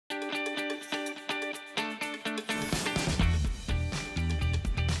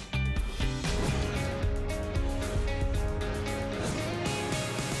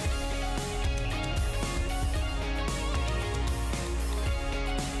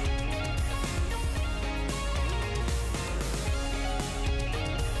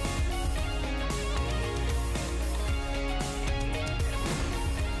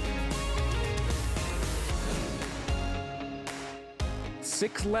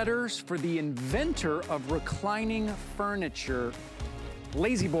6 letters for the inventor of reclining furniture.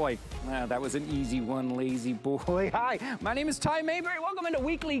 Lazy Boy. That was an easy one, Lazy Boy. Hi, my name is Ty Mayberry. Welcome into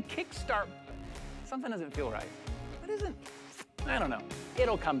Weekly Kickstart. Something doesn't feel right. What isn't? I don't know.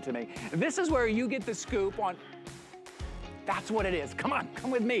 It'll come to me. This is where you get the scoop on... That's what it is. Come on, come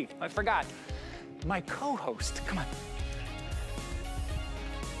with me. I forgot. My co-host, come on.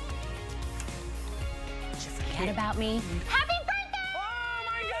 Did you forget about me? Happy birthday! Oh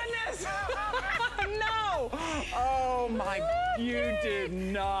my goodness! No! Oh my, you did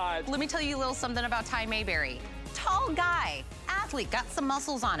not. Let me tell you a little something about Ty Mayberry. Tall guy, athlete, got some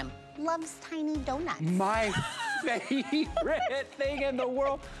muscles on him. Loves tiny donuts. My favorite thing in the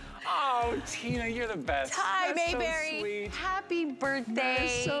world. Oh, Tina, you're the best. Ty Mayberry, so sweet. Happy birthday. That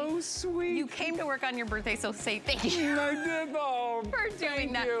is so sweet. You came to work on your birthday, so say thank you. I did, though. For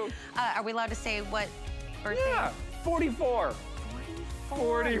doing that. You. Are we allowed to say what birthday? Yeah, 44.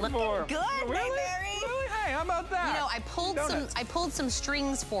 44. Looking good, Really? Mayberry. Really? Hey, how about that? You know, I pulled some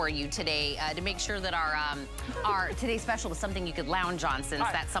strings for you today to make sure that our today's special was something you could lounge on, since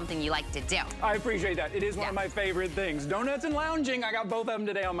that's something you like to do. I appreciate that. It is one of my favorite things. Donuts and lounging. I got both of them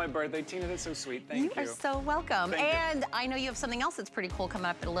today on my birthday. Tina, that's so sweet. Thank you. You are so welcome. And I know you have something else that's pretty cool coming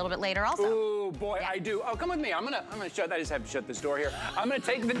up a little bit later also. Oh boy, I do. Oh, come with me. I'm gonna shut. I just have to shut this door here. I'm gonna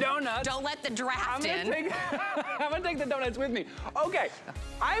take the donuts. Don't let the draft I'm gonna take the donuts with me. Okay,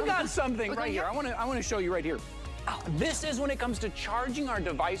 I've got something right here. I wanna show you right here. This is when it comes to charging our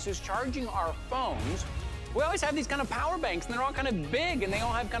devices, charging our phones. We always have these kind of power banks, and they're all kind of big, and they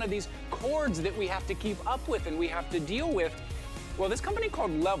all have kind of these cords that we have to keep up with and we have to deal with. Well, this company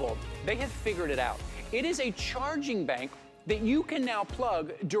called Level, they have figured it out. It is a charging bank that you can now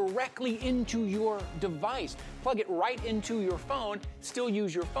plug directly into your device. Plug it right into your phone, still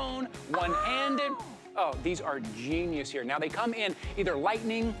use your phone, one-handed. Oh, these are genius here. Now they come in either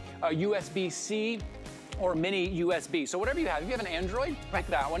Lightning, USB-C, or mini USB. So whatever you have, if you have an Android, pick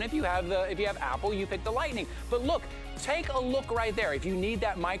that one. If you have Apple, you pick the Lightning. But look, take a look right there. If you need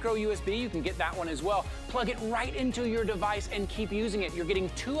that micro USB, you can get that one as well. Plug it right into your device and keep using it. You're getting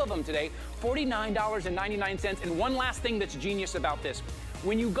 2 of them today, $49.99. And one last thing that's genius about this,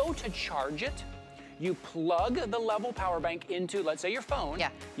 when you go to charge it, you plug the Level power bank into, let's say, your phone. Yeah.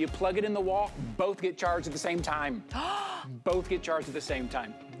 You plug it in the wall, both get charged at the same time. Both get charged at the same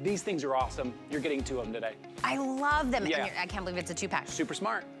time. These things are awesome. You're getting 2 of them today. I love them. Yeah. I can't believe it's a 2-pack. Super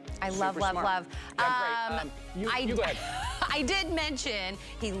smart. I love. Yeah, great. You go ahead. I did mention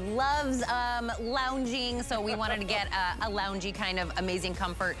he loves lounging, so we wanted to get a loungy kind of amazing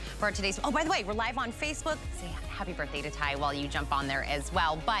comfort for today's. Oh, by the way, we're live on Facebook. Say happy birthday to Ty while you jump on there as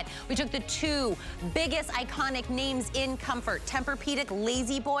well. But we took the 2 biggest iconic names in comfort. Tempur-Pedic,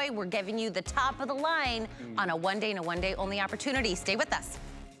 Lazy Boy. We're giving you the top of the line on a one-day and a one-day only opportunity. Stay with us.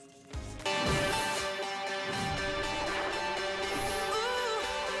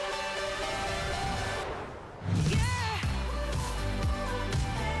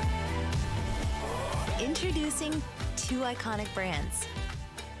 Introducing 2 iconic brands,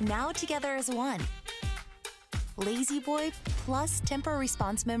 now together as one. Lazy Boy plus Tempur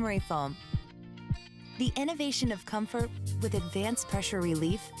Response Memory Foam. The innovation of comfort with advanced pressure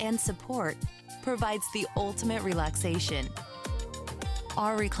relief and support provides the ultimate relaxation.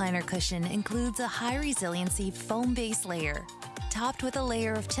 Our recliner cushion includes a high resiliency foam base layer, topped with a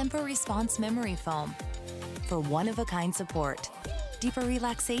layer of Tempur Response Memory Foam for one-of-a-kind support, deeper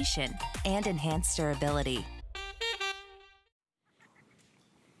relaxation, and enhanced durability.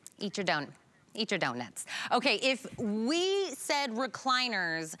 Eat your donut. Eat your donuts. Okay, if we said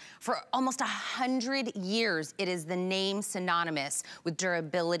recliners for almost 100 years, it is the name synonymous with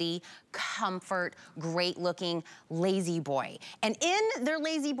durability, comfort, great looking Lazy Boy. And in their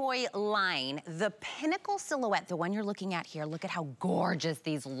Lazy Boy line, the pinnacle silhouette, the one you're looking at here, look at how gorgeous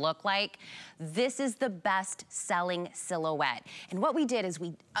these look like. This is the best selling silhouette. And what we did is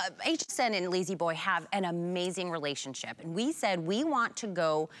HSN and Lazy Boy have an amazing relationship. And we said we want to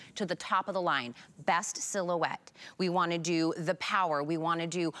go to the top of the line. Best silhouette. We want to do the power. We want to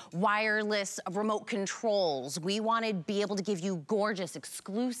do wireless remote controls. We want to be able to give you gorgeous,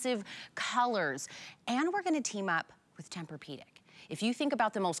 exclusive colors. And we're going to team up with Tempur-Pedic. If you think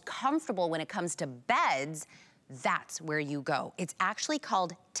about the most comfortable when it comes to beds, that's where you go. It's actually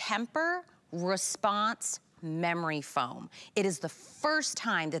called Tempur Response memory foam. It is the first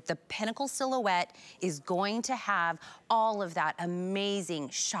time that the Pinnacle silhouette is going to have all of that amazing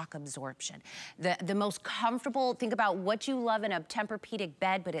shock absorption. The most comfortable, think about what you love in a Tempur-Pedic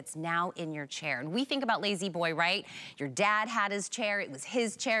bed, but it's now in your chair. And we think about Lazy Boy, right? Your dad had his chair, it was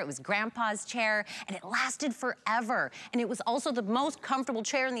his chair, it was grandpa's chair, and it lasted forever. And it was also the most comfortable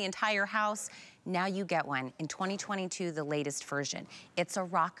chair in the entire house. Now you get one in 2022, the latest version. It's a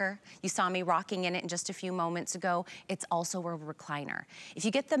rocker. You saw me rocking in it in just a few moments ago. It's also a recliner. If you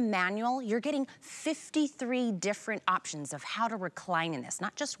get the manual, you're getting 53 different options of how to recline in this,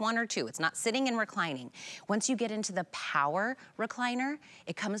 not just one or two. It's not sitting and reclining. Once you get into the power recliner,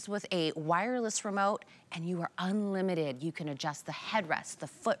 it comes with a wireless remote and you are unlimited. You can adjust the headrest, the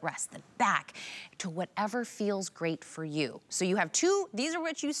footrest, the back to whatever feels great for you. So you have two, these are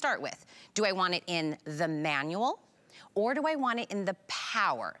what you start with. Do I want it in the manual or do I want it in the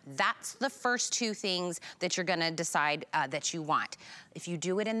power? That's the first two things that you're gonna decide that you want. If you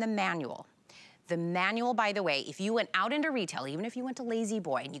do it in the manual, by the way, if you went out into retail, even if you went to Lazy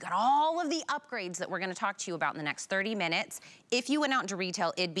Boy and you got all of the upgrades that we're gonna talk to you about in the next 30 minutes, if you went out into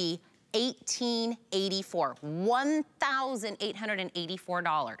retail, it'd be $1,884,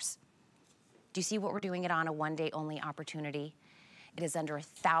 $1,884. Do you see what we're doing it on a one-day only opportunity? It is under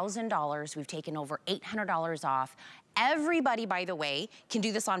 $1,000. We've taken over $800 off. Everybody, by the way, can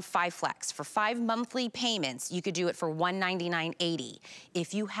do this on 5 Flex. For 5 monthly payments, you could do it for $199.80.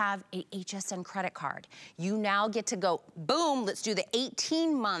 If you have a HSN credit card, you now get to go, boom, let's do the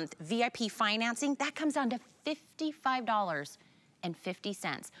 18-month VIP financing. That comes down to $55.50.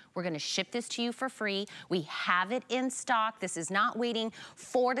 We're gonna ship this to you for free. We have it in stock. This is not waiting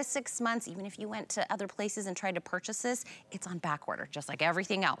 4 to 6 months. Even if you went to other places and tried to purchase this, it's on back order, just like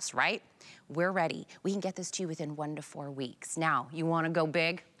everything else, right? We're ready. We can get this to you within 1 to 4 weeks. Now, you wanna go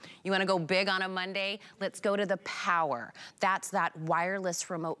big? You wanna go big on a Monday? Let's go to the power. That's that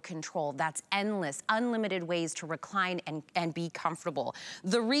wireless remote control. That's endless, unlimited ways to recline and be comfortable.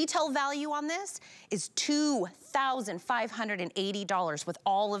 The retail value on this is $2,580 with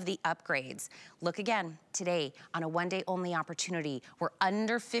all of the upgrades. Look again, today on a one-day only opportunity. We're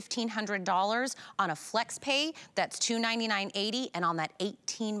under $1,500 on a flex pay, that's $299.80, and on that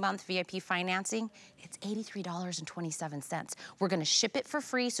 18-month VIP financing, it's $83.27. We're gonna ship it for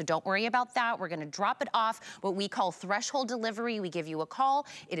free, so don't worry about that. We're gonna drop it off, what we call threshold delivery. We give you a call.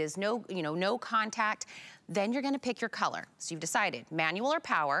 It is no, no contact. Then you're gonna pick your color. So you've decided manual or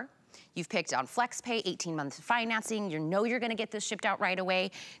power. You've picked on FlexPay, 18-month financing. You know you're gonna get this shipped out right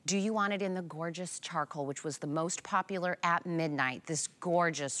away. Do you want it in the gorgeous charcoal, which was the most popular at midnight? This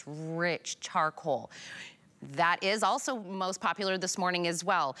gorgeous, rich charcoal. That is also most popular this morning as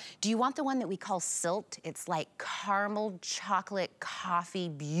well. Do you want the one that we call Silt? It's like caramel chocolate coffee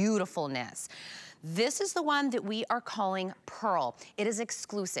beautifulness. This is the one that we are calling Pearl. It is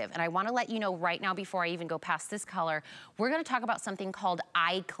exclusive, and I wanna let you know right now before I even go past this color, we're gonna talk about something called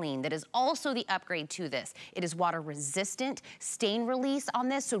Eye Clean that is also the upgrade to this. It is water resistant, stain release on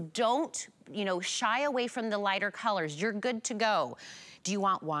this, so don't, shy away from the lighter colors. You're good to go. Do you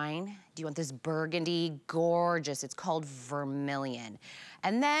want wine? Do you want this burgundy? Gorgeous, it's called Vermilion.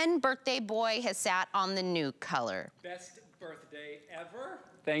 And then Birthday Boy has sat on the new color. Best birthday ever.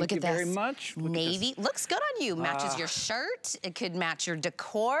 Thank you very much. Navy, looks good on you. Matches your shirt. It could match your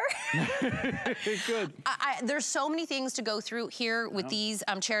decor. Good. There's so many things to go through here with these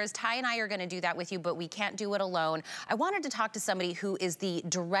chairs. Ty and I are gonna do that with you, but we can't do it alone. I wanted to talk to somebody who is the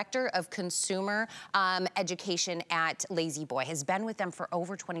Director of Consumer Education at Lazy Boy, has been with them for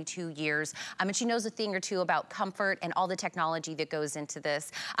over 22 years, and she knows a thing or two about comfort and all the technology that goes into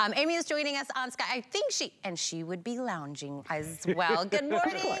this. Amy is joining us on Sky. I think she would be lounging as well. Good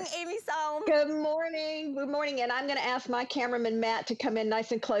morning. Amy Salm. Good morning. Good morning. And I'm going to ask my cameraman, Matt, to come in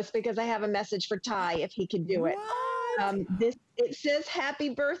nice and close because I have a message for Ty if he can do it. It says happy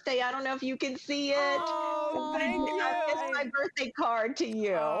birthday. I don't know if you can see it. Oh, thank you. It's my birthday card to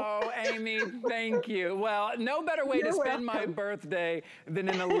you. Oh, Amy, thank you. Well, no better way to spend my birthday than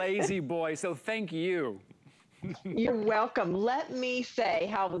in a Lazy Boy, so thank you. You're welcome. Let me say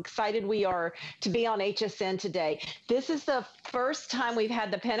how excited we are to be on HSN today. This is the first time we've had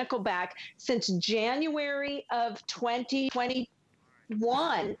the Pinnacle back since January of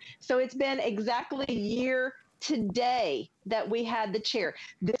 2021. So it's been exactly a year today that we had the chair.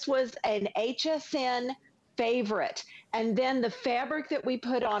 This was an HSN favorite. And then the fabric that we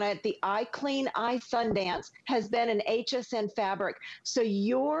put on it, the Eye Clean Eye Sundance, has been an HSN fabric. So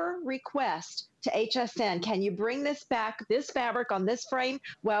your request to HSN, can you bring this back, this fabric on this frame?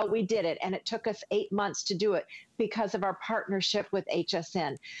 Well, we did it, and it took us 8 months to do it because of our partnership with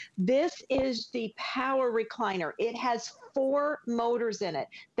HSN. This is the Power Recliner. It has 4 motors in it.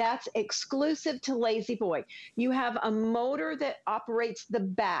 That's exclusive to Lazy Boy. You have a motor that operates the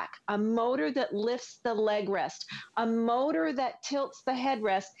back, a motor that lifts the leg rest, a motor that tilts the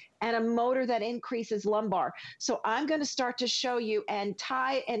headrest, and a motor that increases lumbar. So I'm going to start to show you, and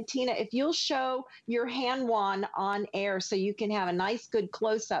Ty and Tina, if you'll show your hand wand on air so you can have a nice good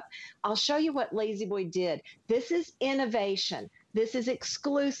close-up, I'll show you what Lazy Boy did. This is innovation. This is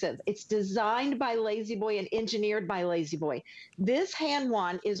exclusive. It's designed by Lazy Boy and engineered by Lazy Boy. This hand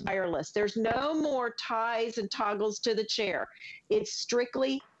wand is wireless. There's no more ties and toggles to the chair. It's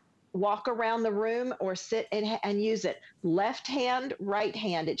strictly walk around the room or sit and use it. Left hand, right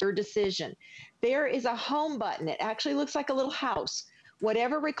hand, it's your decision. There is a home button. It actually looks like a little house.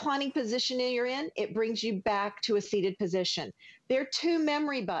 Whatever reclining position you're in, it brings you back to a seated position. There are 2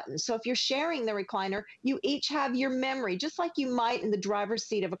 memory buttons. So if you're sharing the recliner, you each have your memory, just like you might in the driver's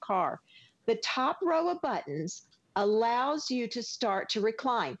seat of a car. The top row of buttons allows you to start to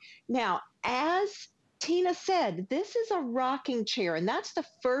recline. Now, as Tina said, this is a rocking chair, and that's the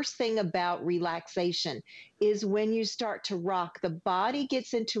first thing about relaxation, is when you start to rock, the body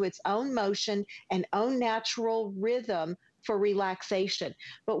gets into its own motion and own natural rhythm for relaxation.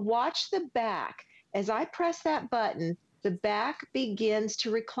 But watch the back. As I press that button, the back begins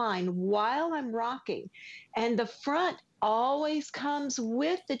to recline while I'm rocking, and the front always comes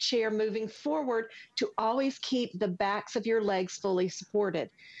with the chair moving forward to always keep the backs of your legs fully supported.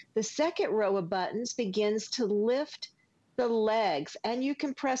 The second row of buttons begins to lift the legs, and you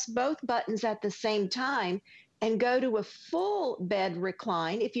can press both buttons at the same time and go to a full bed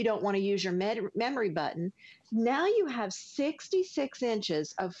recline if you don't want to use your memory button. Now you have 66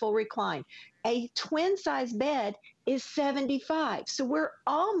 inches of full recline. A twin size bed is 75, so we're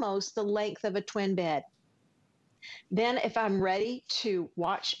almost the length of a twin bed. Then if I'm ready to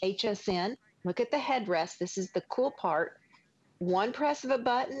watch HSN, look at the headrest. This is the cool part. One press of a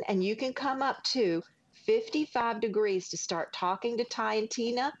button and you can come up to 55 degrees to start talking to Ty and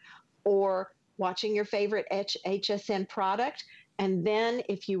Tina or watching your favorite HSN product. And then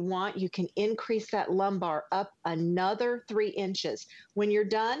if you want, you can increase that lumbar up another 3 inches. When you're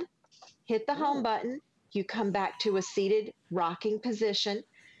done, hit the home button. You come back to a seated rocking position.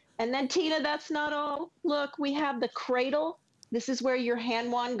 And then, Tina, that's not all. Look, we have the cradle. This is where your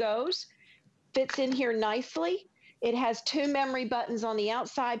hand wand goes. Fits in here nicely. It has 2 memory buttons on the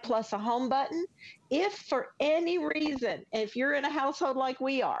outside plus a home button. If for any reason, if you're in a household like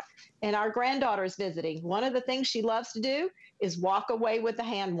we are, and our granddaughter is visiting, one of the things she loves to do is walk away with the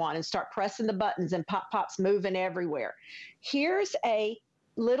hand wand and start pressing the buttons, and Pop-Pop's moving everywhere. Here's a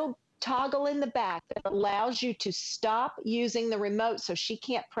little toggle in the back that allows you to stop using the remote so she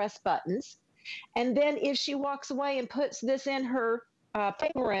can't press buttons. And then if she walks away and puts this in her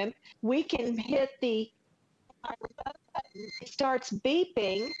playroom, we can hit the remote button. It starts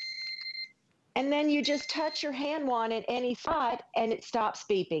beeping, and then you just touch your hand wand at any side and it stops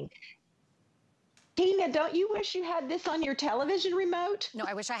beeping. Tina, don't you wish you had this on your television remote? No,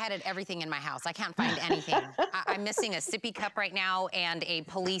 I wish I had everything in my house. I can't find anything. I'm missing a sippy cup right now and a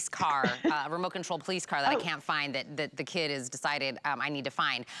police car, a remote control police car that I can't find that the kid has decided I need to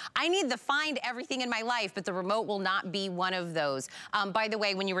find. I need to find everything in my life, but the remote will not be one of those. By the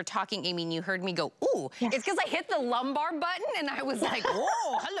way, when you were talking, Amy, and you heard me go, ooh, yes. It's because I hit the lumbar button and I was like,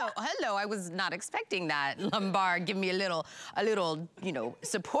 whoa, hello. I was not expecting that. Lumbar, give me a little, you know,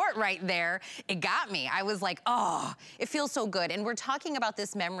 support right there. It got me. I was like, oh, it feels so good. And we're talking about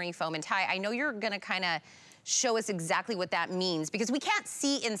this memory foam. And Ty, I know you're gonna kind of show us exactly what that means because we can't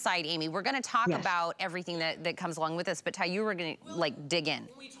see inside, Amy. We're gonna talk about everything that comes along with this, but Ty, you were gonna like dig in.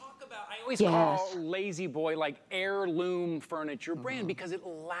 I always call Lazy Boy like heirloom furniture brand because it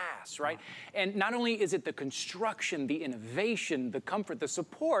lasts, right? And not only is it the construction, the innovation, the comfort, the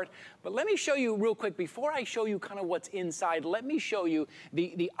support, but let me show you real quick, before I show you kind of what's inside, let me show you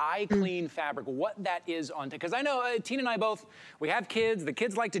the eye-clean fabric, what that is on, because I know Tina and I both, we have kids, the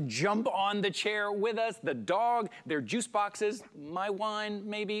kids like to jump on the chair with us, the dog, their juice boxes, my wine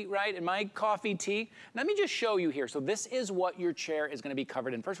maybe, right, and my coffee, tea. Let me just show you here. So this is what your chair is gonna be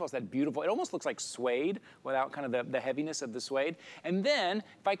covered in. First of all, it's that beautiful, it almost looks like suede without kind of the heaviness of the suede. And then,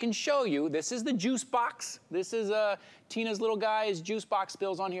 if I can show you, this is the juice box. This is Tina's little guy's juice box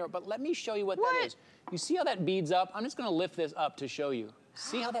spills on here, but let me show you what that is. You see how that beads up? I'm just gonna lift this up to show you.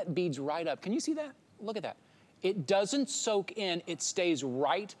 See how that beads right up? Can you see that? Look at that. It doesn't soak in, it stays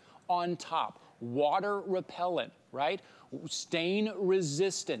right on top. Water repellent. right? Stain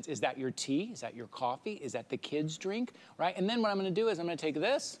resistance. Is that your tea? Is that your coffee? Is that the kids' drink, right? And then what I'm gonna do is I'm gonna take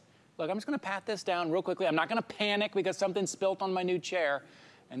this. Look, I'm just gonna pat this down real quickly. I'm not gonna panic because something spilt on my new chair.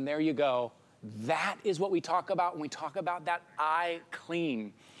 And there you go. That is what we talk about when we talk about that eye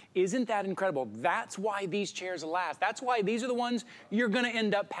clean. Isn't that incredible? That's why these chairs last. That's why these are the ones you're gonna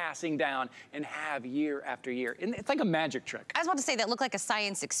end up passing down and have year after year. And it's like a magic trick. I was about to say that looked like a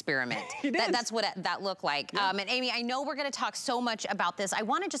science experiment. That's what that looked like. Yeah. And Amy, I know we're gonna talk so much about this. I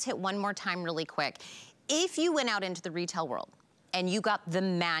wanna just hit one more time really quick. If you went out into the retail world and you got the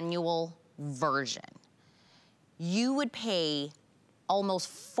manual version, you would pay almost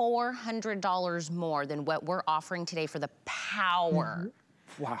 $400 more than what we're offering today for the power.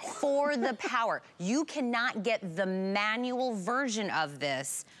 Wow. For the power. You cannot get the manual version of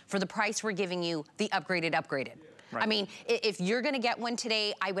this for the price we're giving you, the upgraded. Right. I mean, if you're gonna get one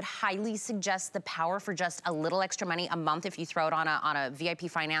today, I would highly suggest the power for just a little extra money a month if you throw it on a VIP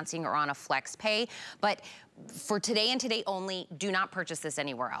financing or on a flex pay. But for today and today only, do not purchase this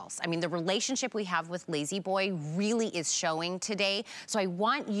anywhere else. I mean, the relationship we have with Lazy Boy really is showing today. So I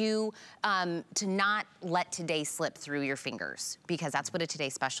want you to not let today slip through your fingers, because that's what a Today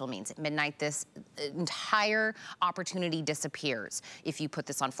Special means. At midnight, this entire opportunity disappears. If you put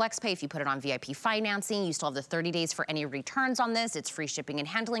this on FlexPay, if you put it on VIP financing, you still have the 30 days for any returns on this. It's free shipping and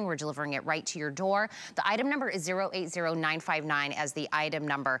handling. We're delivering it right to your door. The item number is 080959 as the item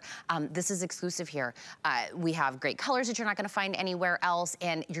number. This is exclusive here. We have great colors that you're not gonna find anywhere else,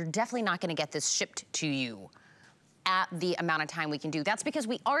 and you're definitely not gonna get this shipped to you at the amount of time we can do. That's because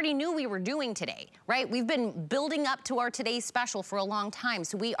we already knew we were doing today, right? We've been building up to our Today's Special for a long time,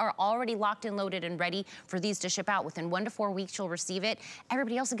 so we are already locked and loaded and ready for these to ship out. Within 1 to 4 weeks, you'll receive it.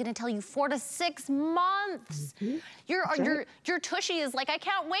 Everybody else is gonna tell you 4 to 6 months. Your tushy is like, I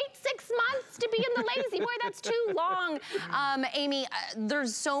can't wait 6 months to be in the Lazy Boy. That's too long. Amy,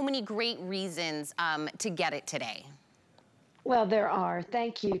 there's so many great reasons to get it today. Well, there are.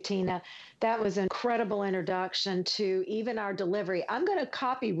 Thank you, Tina. That was an incredible introduction to even our delivery. I'm going to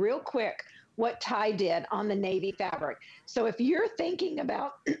copy real quick what Ty did on the navy fabric. So if you're thinking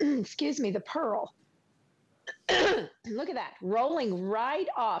about, excuse me, the pearl, look at that, rolling right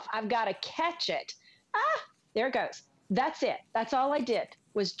off. I've got to catch it. There it goes. That's it. That's all I did,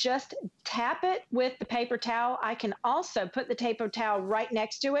 was just tap it with the paper towel. I can also put the paper towel right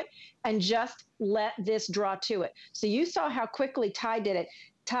next to it and just let this draw to it. So you saw how quickly Ty did it.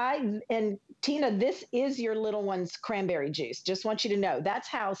 Ty and Tina, this is your little one's cranberry juice. Just want you to know that's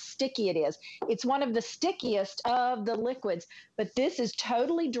how sticky it is. It's one of the stickiest of the liquids, but this is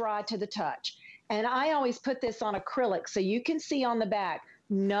totally dry to the touch. And I always put this on acrylic so you can see on the back,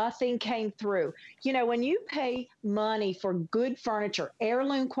 nothing came through. You know, when you pay money for good furniture,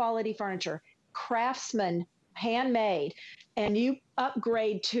 heirloom quality furniture, craftsman, handmade, and you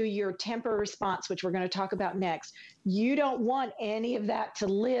upgrade to your temper response, which we're going to talk about next, you don't want any of that to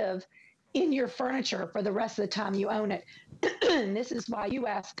live in your furniture for the rest of the time you own it. And this is why you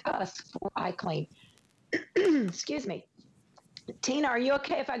ask us for iClean. Excuse me. Tina, are you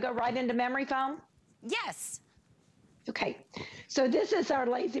okay if I go right into memory foam? Yes. Okay, so this is our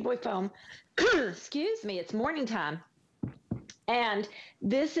Lazy Boy foam. Excuse me, it's morning time. And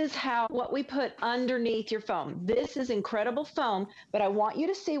this is what we put underneath your foam. This is incredible foam, but I want you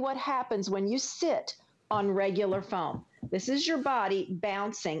to see what happens when you sit on regular foam. This is your body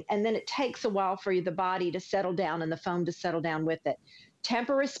bouncing, and then it takes a while for the body to settle down and the foam to settle down with it.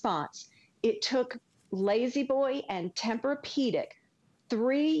 Temper response. It took Lazy Boy and Tempur-Pedic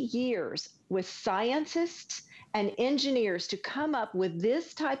 3 years with scientists and engineers to come up with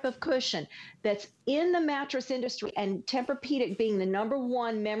this type of cushion that's in the mattress industry, and Tempur-Pedic being the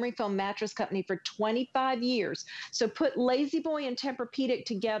 #1 memory foam mattress company for 25 years. So put Lazy Boy and Tempur-Pedic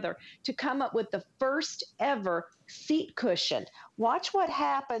together to come up with the first ever seat cushion. Watch what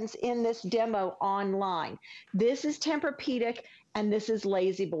happens in this demo online. This is Tempur-Pedic and this is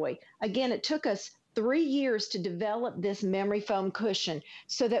Lazy Boy. Again, it took us 3 years to develop this memory foam cushion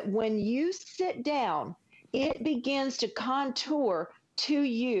so that when you sit down, it begins to contour to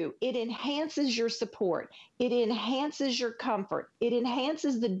you. It enhances your support. It enhances your comfort. It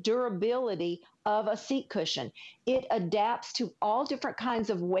enhances the durability of a seat cushion. It adapts to all different kinds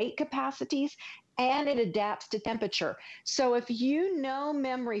of weight capacities, and it adapts to temperature. So if you know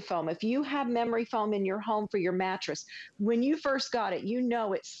memory foam, if you have memory foam in your home for your mattress, when you first got it, you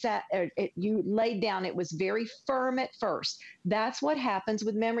know you laid down, it was very firm at first. That's what happens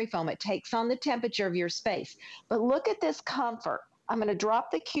with memory foam. It takes on the temperature of your space. But look at this comfort. I'm going to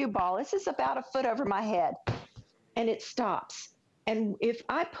drop the cue ball. This is about a foot over my head, and it stops. And if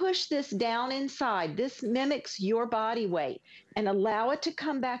I push this down inside, this mimics your body weight, and allow it to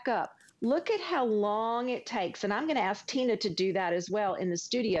come back up. Look at how long it takes. And I'm going to ask Tina to do that as well in the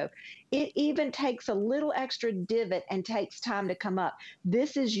studio. It even takes a little extra divot and takes time to come up.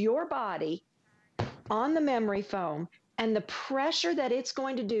 This is your body on the memory foam, and the pressure that it's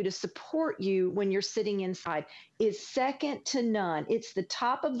going to do to support you when you're sitting inside is second to none. It's the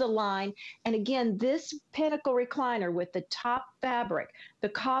top of the line. And again, this Pinnacle recliner with the top fabric, the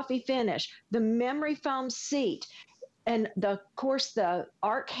coffee finish, the memory foam seat, and of course, the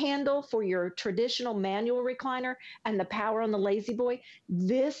arc handle for your traditional manual recliner and the power on the Lazy Boy.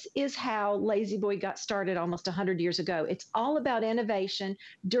 This is how Lazy Boy got started almost 100 years ago. It's all about innovation,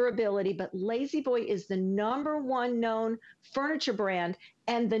 durability, but Lazy Boy is the #1 known furniture brand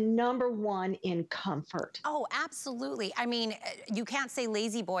and the #1 in comfort. Oh, absolutely. I mean, you can't say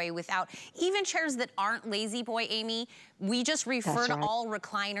Lazy Boy without, even chairs that aren't Lazy Boy, Amy, we just refer to all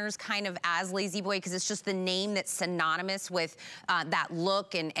recliners kind of as Lazy Boy because it's just the name that's synonymous with that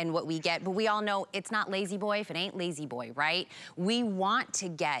look and what we get. But we all know it's not Lazy Boy if it ain't Lazy Boy, right? We want to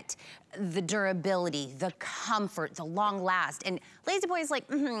get the durability, the comfort, the long last. And Lazy Boy is like,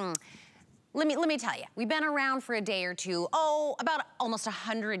 Let me tell you, we've been around for a day or two, about almost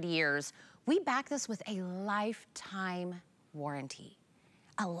 100 years. We back this with a lifetime warranty.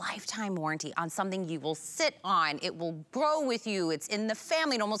 A lifetime warranty on something you will sit on. It will grow with you. It's in the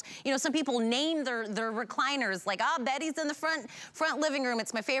family. And almost, you know, some people name their recliners like, Betty's in the front living room.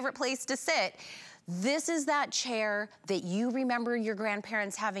 It's my favorite place to sit. This is that chair that you remember your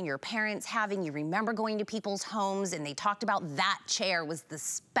grandparents having, your parents having. You remember going to people's homes and they talked about that chair was the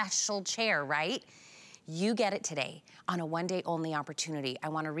special chair, right? You get it today on a one-day only opportunity. I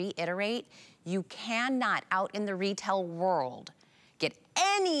want to reiterate, you cannot out in the retail world get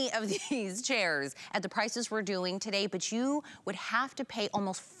any of these chairs at the prices we're doing today, but you would have to pay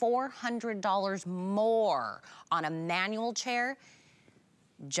almost $400 more on a manual chair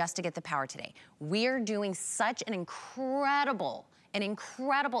just to get the power today. We're doing such an incredible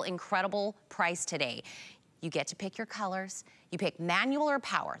price today. You get to pick your colors. You pick manual or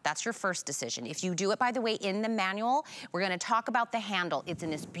power. That's your first decision. If you do it, by the way, in the manual, we're gonna talk about the handle. It's in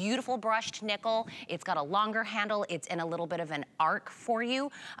this beautiful brushed nickel. It's got a longer handle. It's in a little bit of an arc for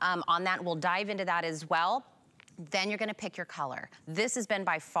you. On that, we'll dive into that as well. Then you're gonna pick your color. This has been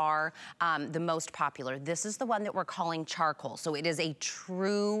by far the most popular. This is the one that we're calling charcoal. So it is a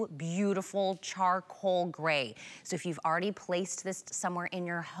true, beautiful charcoal gray. So if you've already placed this somewhere in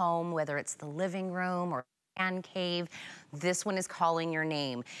your home, whether it's the living room or man cave, this one is calling your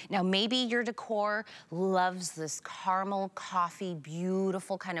name. Now, maybe your decor loves this caramel coffee,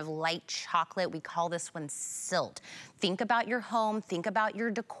 beautiful kind of light chocolate. We call this one silt. Think about your home, think about your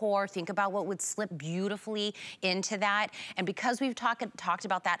decor, think about what would slip beautifully into that. And because we've talked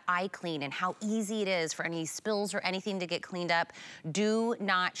about that eye clean and how easy it is for any spills or anything to get cleaned up, do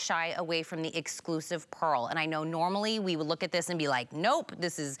not shy away from the exclusive pearl. And I know normally we would look at this and be like, nope,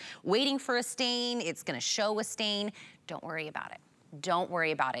 this is waiting for a stain, it's gonna show a stain. Don't worry about it. Don't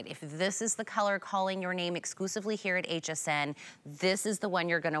worry about it. If this is the color calling your name exclusively here at HSN, this is the one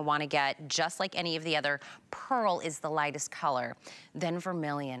you're gonna wanna get, just like any of the other. Pearl is the lightest color. Then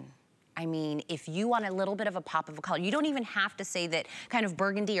vermilion. I mean, if you want a little bit of a pop of a color, you don't even have to say that kind of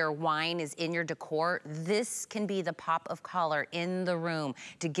burgundy or wine is in your decor. This can be the pop of color in the room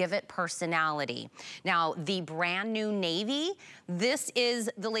to give it personality. Now, the brand new navy, this is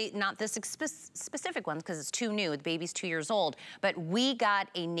not this specific one because it's too new, the baby's 2 years old, but we got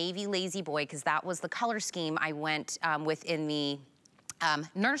a navy Lazy Boy because that was the color scheme I went with in the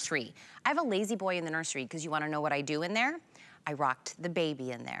nursery. I have a Lazy Boy in the nursery because you want to know what I do in there? I rocked the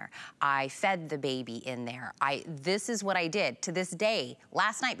baby in there. I fed the baby in there. This is what I did to this day.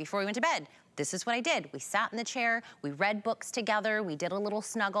 Last night before we went to bed, this is what I did. We sat in the chair, we read books together, we did a little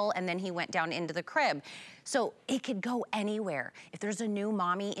snuggle, and then he went down into the crib. So it could go anywhere. If there's a new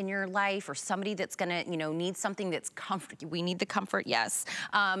mommy in your life or somebody that's gonna, need something that's comfort, we need the comfort, yes.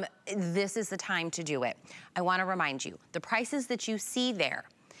 This is the time to do it. I wanna remind you, the prices that you see there,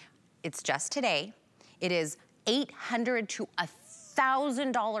 it's just today. It is $800 to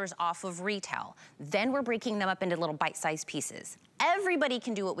 $1,000 off of retail. Then we're breaking them up into little bite-sized pieces. Everybody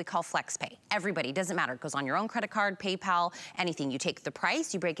can do what we call flex pay. Everybody, doesn't matter. It goes on your own credit card, PayPal, anything. You take the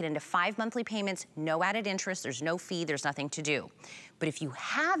price, you break it into 5 monthly payments, no added interest, there's no fee, there's nothing to do. But if you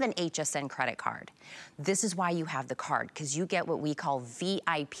have an HSN credit card, this is why you have the card, because you get what we call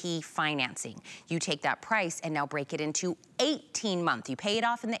VIP financing. You take that price and now break it into 18 months. You pay it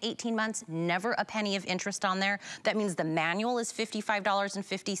off in the 18 months, never a penny of interest on there. That means the manual is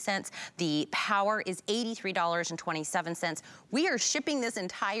 $55.50. The power is $83.27. We are are shipping this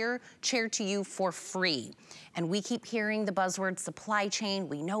entire chair to you for free. And we keep hearing the buzzword supply chain.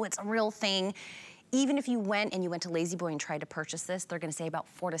 We know it's a real thing. Even if you went to La-Z-Boy and tried to purchase this, they're gonna say about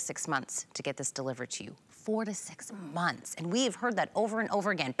 4 to 6 months to get this delivered to you. 4 to 6 months. And we have heard that over and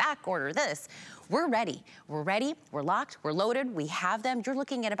over again. Back order this. We're ready. We're ready, we're locked, we're loaded, we have them. You're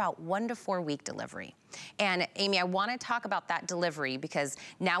looking at about 1 to 4 week delivery. And Amy, I wanna talk about that delivery because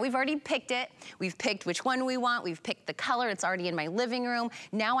now we've already picked it. We've picked which one we want. We've picked the color. It's already in my living room.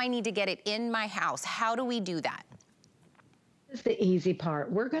 Now I need to get it in my house. How do we do that? This is the easy part.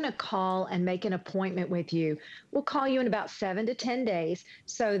 We're going to call and make an appointment with you. We'll call you in about 7 to 10 days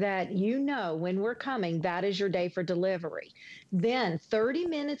so that you know when we're coming, that is your day for delivery. Then 30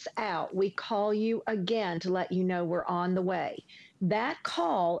 minutes out, we call you again to let you know we're on the way. That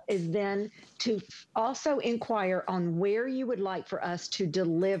call is then to also inquire on where you would like for us to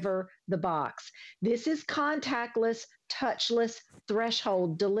deliver the box. This is contactless, touchless,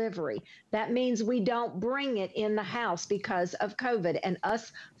 threshold delivery. That means we don't bring it in the house because of COVID and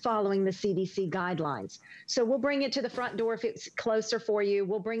us following the CDC guidelines. So we'll bring it to the front door if it's closer for you.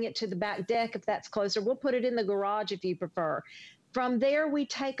 We'll bring it to the back deck if that's closer. We'll put it in the garage if you prefer. From there, we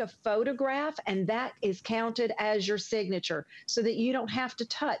take a photograph, and that is counted as your signature so that you don't have to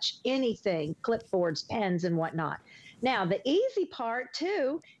touch anything, clipboards, pens, and whatnot. Now, the easy part,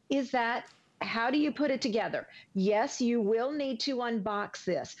 too, is that how do you put it together? Yes, you will need to unbox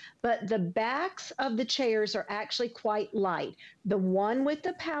this, but the backs of the chairs are actually quite light. The one with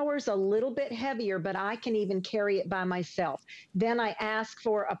the power is a little bit heavier, but I can even carry it by myself. Then I ask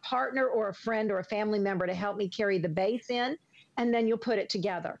for a partner or a friend or a family member to help me carry the base in, and then you'll put it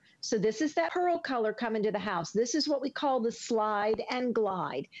together. So this is that pearl color coming to the house. This is what we call the slide and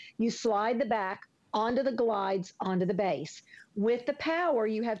glide. You slide the back onto the glides, onto the base. With the power,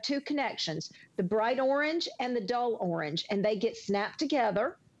 you have 2 connections, the bright orange and the dull orange, and they get snapped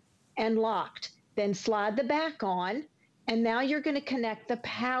together and locked. Then slide the back on, and now you're going to connect the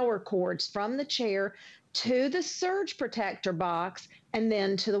power cords from the chair to the surge protector box and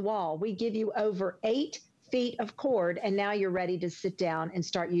then to the wall. We give you over 8 feet of cord, and now you're ready to sit down and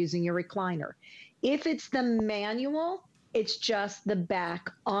start using your recliner. If it's the manual, it's just the back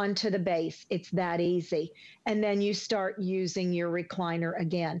onto the base. It's that easy. And then you start using your recliner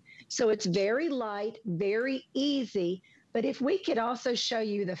again. So it's very light, very easy. But if we could also show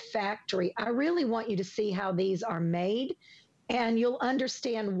you the factory, I really want you to see how these are made. And you'll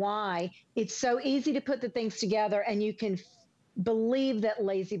understand why it's so easy to put the things together, and you can believe that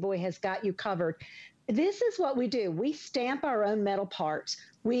La-Z-Boy has got you covered. This is what we do. We stamp our own metal parts.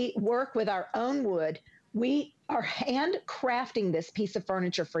 We work with our own wood. We are handcrafting this piece of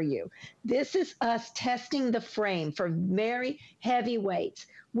furniture for you. This is us testing the frame for very heavy weights.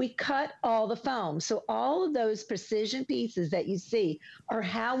 We cut all the foam. So all of those precision pieces that you see are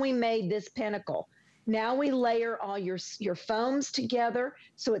how we made this pinnacle. Now we layer all your foams together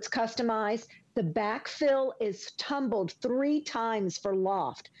so it's customized. The backfill is tumbled 3 times for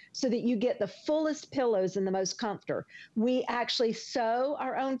loft so that you get the fullest pillows and the most comfort. We actually sew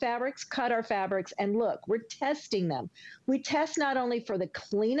our own fabrics, cut our fabrics, and look, we're testing them. We test not only for the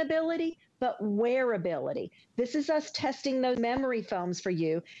cleanability, but wearability. This is us testing those memory foams for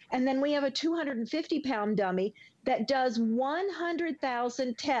you. And then we have a 250-pound dummy that does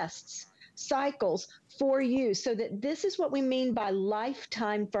 100,000 tests, cycles for you, so that this is what we mean by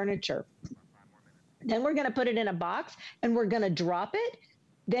lifetime furniture. Then we're going to put it in a box and we're going to drop it.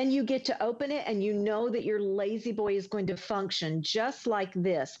 Then you get to open it and you know that your La-Z-Boy is going to function just like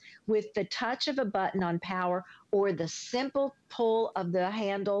this with the touch of a button on power or the simple pull of the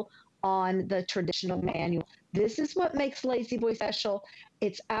handle on the traditional manual. This is what makes La-Z-Boy special.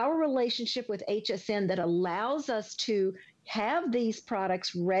 It's our relationship with HSN that allows us to have these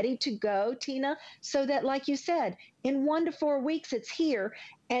products ready to go, Tina, so that, like you said, in 1 to 4 weeks, it's here.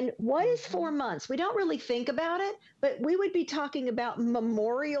 And what is 4 months? We don't really think about it, but we would be talking about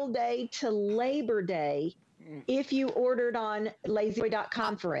Memorial Day to Labor Day if you ordered on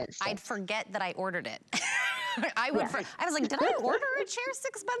lazyboy.com, for instance. I'd forget that I ordered it. I was like, did I order a chair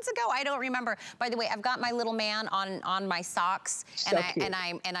 6 months ago? I don't remember. By the way, I've got my little man on my socks, and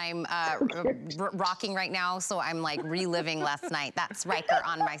I'm rocking right now, so I'm like reliving last night. That's Riker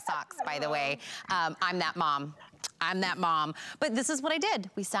on my socks, by the way. I'm that mom. I'm that mom. But this is what I did.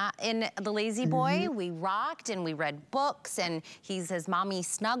 We sat in the La-Z-Boy, we rocked and we read books, and he says, Mommy,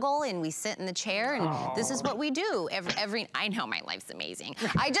 snuggle, and we sit in the chair, and this is what we do. I know my life's amazing.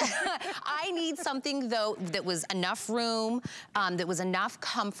 I need something though that was enough room, that was enough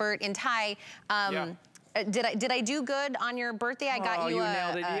comfort. And Ty, Did I do good on your birthday? I got you. You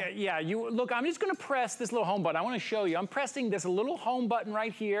nailed it. Yeah. You look. I'm just gonna press this little home button. I want to show you. I'm pressing this little home button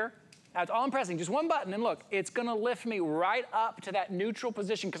right here. That's all I'm pressing, just one button, and look, it's gonna lift me right up to that neutral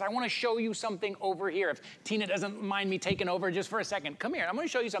position because I wanna show you something over here. If Tina doesn't mind me taking over just for a second, come here, I'm gonna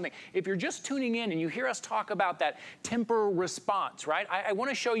show you something. If you're just tuning in and you hear us talk about that temper response, right? I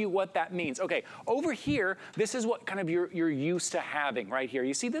wanna show you what that means. Okay, over here, this is what kind of you're used to having right here.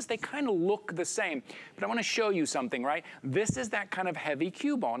 You see this? They kind of look the same, but I wanna show you something, right? This is that kind of heavy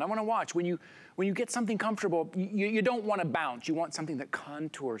cue ball, and I wanna watch. When you get something comfortable, you don't want to bounce. You want something that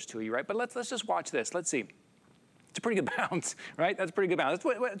contours to you, right? But let's just watch this. Let's see. It's a pretty good bounce, right? That's a pretty good bounce.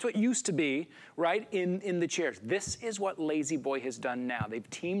 That's what used to be, right, in the chairs. This is what Lazy Boy has done now. They've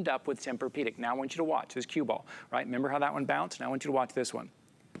teamed up with Tempur-Pedic. Now I want you to watch this cue ball, right? Remember how that one bounced? Now I want you to watch this one.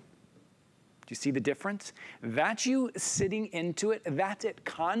 Do you see the difference? That's you sitting into it. That's it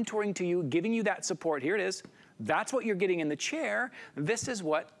contouring to you, giving you that support. Here it is. That's what you're getting in the chair. This is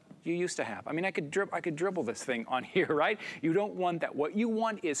what you used to have. I mean, I could dribble this thing on here, right? You don't want that. What you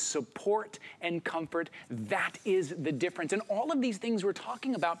want is support and comfort. That is the difference. And all of these things we're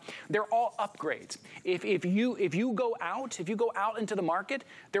talking about, they're all upgrades. If you go out into the market,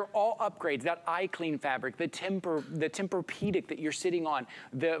 they're all upgrades. That iClean fabric, the Tempur-Pedic that you're sitting on,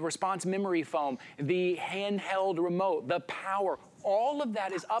 the Response Memory Foam, the handheld remote, the power. All of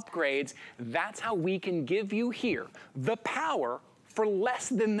that is upgrades. That's how we can give you here the power for less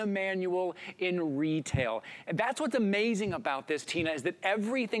than the manual in retail. And that's what's amazing about this, Tina, is that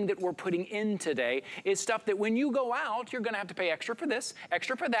everything that we're putting in today is stuff that when you go out, you're gonna have to pay extra for this,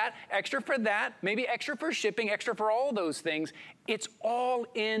 extra for that, maybe extra for shipping, extra for all those things. It's all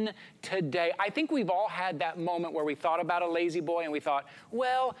in today. I think we've all had that moment where we thought about a Lazy Boy and we thought,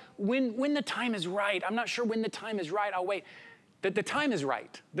 well, when the time is right, I'm not sure when the time is right, I'll wait. The time is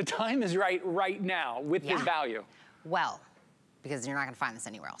right. The time is right now with this value. Well, because you're not gonna find this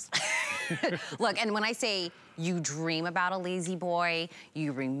anywhere else. Look, and when I say you dream about a Lazy Boy,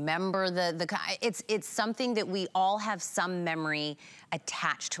 you remember it's something that we all have some memory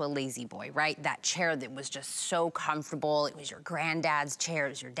attached to a Lazy Boy, right? That chair that was just so comfortable. It was your granddad's chair, it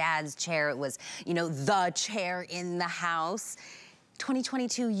was your dad's chair, it was, you know, the chair in the house.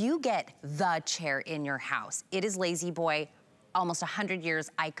 2022, you get the chair in your house. It is Lazy Boy. Almost 100 years,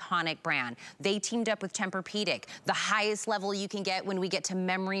 iconic brand. They teamed up with Tempur-Pedic, the highest level you can get when we get to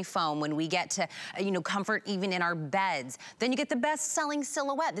memory foam, when we get to, you know, comfort even in our beds. Then you get the best-selling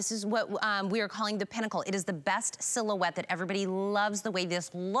silhouette. This is what we are calling the pinnacle. It is the best silhouette that everybody loves the way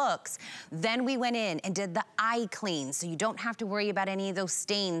this looks. Then we went in and did the iClean, so you don't have to worry about any of those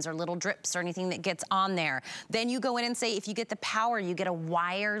stains or little drips or anything that gets on there. Then you go in and say, if you get the power, you get a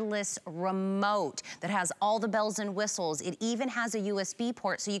wireless remote that has all the bells and whistles. It even has a USB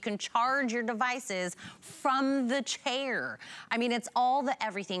port so you can charge your devices from the chair. I mean, it's all the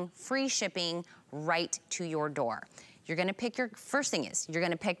everything, free shipping right to your door. You're gonna pick your, first thing is, you're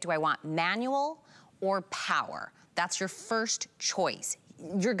gonna pick, do I want manual or power? That's your first choice.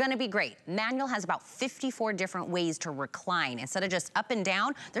 You're gonna be great. Manual has about 54 different ways to recline. Instead of just up and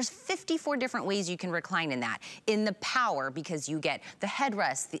down, there's 54 different ways you can recline in that. In the power, because you get the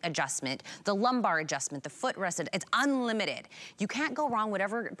headrest, the adjustment, the lumbar adjustment, the footrest, it's unlimited. You can't go wrong,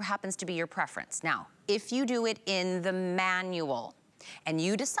 whatever happens to be your preference. Now, if you do it in the manual, and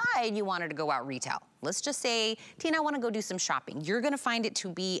you decide you wanted to go out retail, let's just say, Tina, I wanna go do some shopping. You're gonna find it to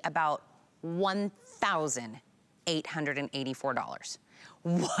be about $1,884.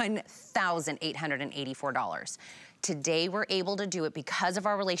 $1,884. Today, we're able to do it because of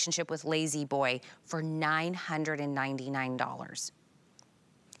our relationship with Lazy Boy for $999.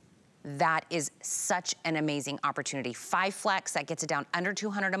 That is such an amazing opportunity. 5 flex, that gets it down under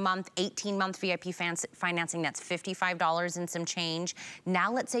 $200 a month, 18-month VIP financing, that's $55 and some change.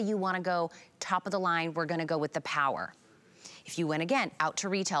 Now let's say you wanna go top of the line, we're gonna go with the power. If you went again, out to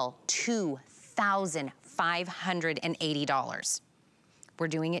retail, $2,580. We're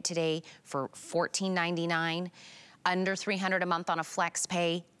doing it today for $14.99, under $300 a month on a flex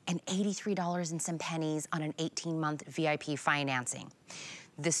pay, and $83 and some pennies on an 18-month VIP financing.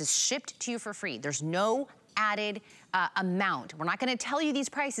 This is shipped to you for free. There's no added amount. We're not gonna tell you these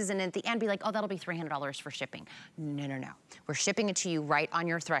prices and at the end be like, oh, that'll be $300 for shipping. No, no, no. We're shipping it to you right on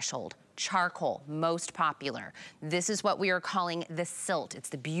your threshold. Charcoal, most popular. This is what we are calling the Silt. It's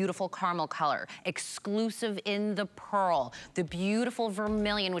the beautiful caramel color, exclusive in the pearl, the beautiful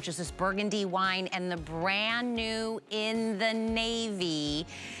vermilion, which is this burgundy wine, and the brand new in the navy.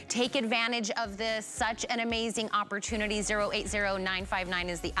 Take advantage of this. Such an amazing opportunity. 080959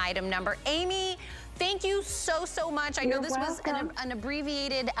 is the item number. Amy, thank you so much. I know this was an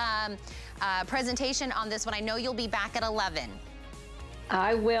abbreviated presentation on this one. I know you'll be back at 11.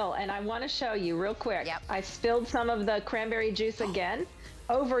 I will, and I want to show you real quick. Yep. I spilled some of the cranberry juice again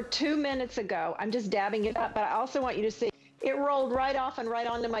over 2 minutes ago. I'm just dabbing it up, but I also want you to see it rolled right off and right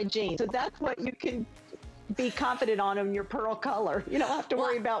onto my jeans. So that's what you can be confident on in your pearl color. You don't have to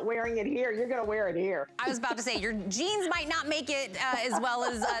worry about wearing it here. You're going to wear it here. I was about to say, your jeans might not make it as well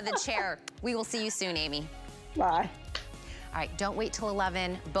as the chair. We will see you soon, Amy. Bye. All right, don't wait till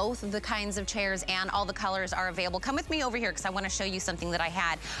 11. Both of the kinds of chairs and all the colors are available. Come with me over here because I want to show you something that I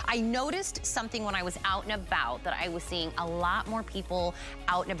had. I noticed something when I was out and about that I was seeing a lot more people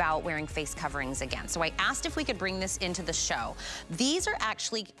out and about wearing face coverings again. So I asked if we could bring this into the show. These are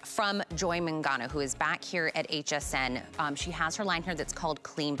actually from Joy Mangano, who is back here at HSN. She has her line here that's called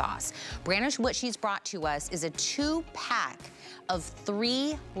Clean Boss. Brandish, what she's brought to us is a 2-pack of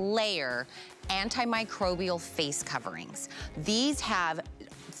 3-layer antimicrobial face coverings. These have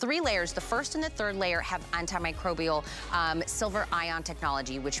 3 layers. The first and the third layer have antimicrobial silver ion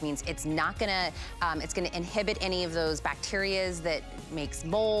technology, which means it's not gonna, it's gonna inhibit any of those bacterias that makes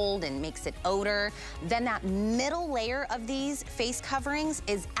mold and makes it odor. Then that middle layer of these face coverings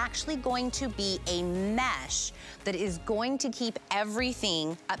is actually going to be a mesh that is going to keep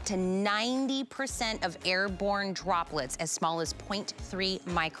everything up to 90% of airborne droplets as small as 0.3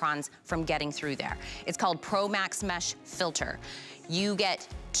 microns from getting through there. It's called Pro Max Mesh Filter. You get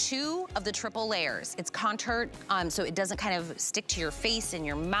 2 of the triple layers. It's contoured, so it doesn't kind of stick to your face and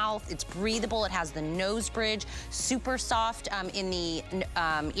your mouth. It's breathable. It has the nose bridge, super soft in the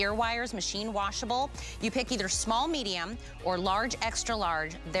ear wires, machine washable. You pick either small, medium, or large, extra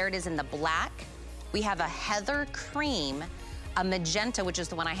large. There it is in the black. We have a heather cream, a magenta, which is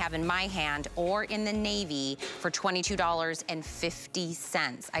the one I have in my hand, or in the navy for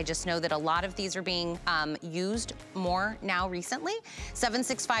 $22.50. I just know that a lot of these are being used more now recently.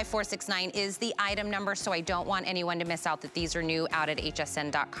 765469 is the item number, so I don't want anyone to miss out that these are new out at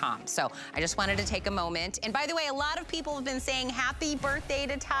hsn.com. So I just wanted to take a moment. And by the way, a lot of people have been saying happy birthday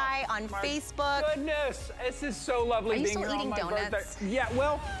to Ty on Facebook. Goodness, this is so lovely being here on my birthday. Donuts? Yeah,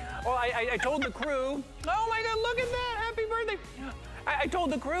 well, I told the crew, oh my God, look at that, happy birthday. I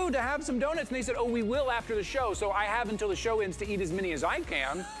told the crew to have some donuts, and they said, oh, we will after the show. So I have until the show ends to eat as many as I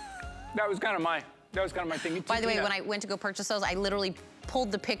can. That was kind of my thing. By the way, when I went to go purchase those, I literally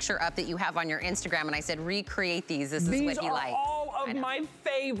pulled the picture up that you have on your Instagram, and I said, recreate these. This is what he likes. These are all of my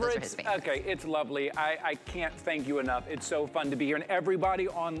favorites. Those are his favorites. Okay, it's lovely. I can't thank you enough. It's so fun to be here. And everybody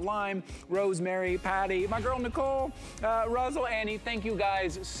online, Rosemary, Patty, my girl Nicole, Russell, Annie, thank you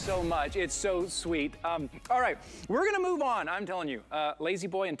guys so much. It's so sweet. All right, we're gonna move on. I'm telling you, Lazy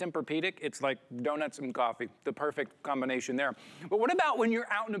Boy and Tempur-Pedic, it's like donuts and coffee, the perfect combination there. But what about when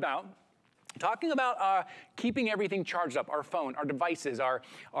you're out and about? Talking about keeping everything charged up, our phone, our devices, our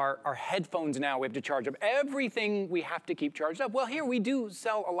headphones now we have to charge up. Everything we have to keep charged up. Well, here we do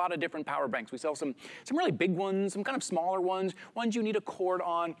sell a lot of different power banks. We sell some really big ones, some kind of smaller ones you need a cord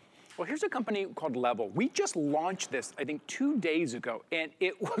on. Well, here's a company called Level. We just launched this, I think, 2 days ago, and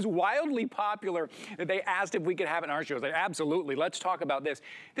it was wildly popular. They asked if we could have it in our show. I was like, absolutely, let's talk about this.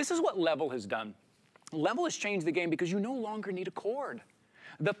 This is what Level has done. Level has changed the game because you no longer need a cord.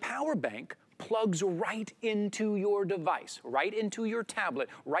 The power bank plugs right into your device, right into your tablet,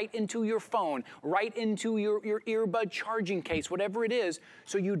 right into your phone, right into your earbud charging case, whatever it is,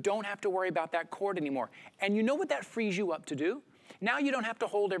 so you don't have to worry about that cord anymore. And you know what that frees you up to do? Now you don't have to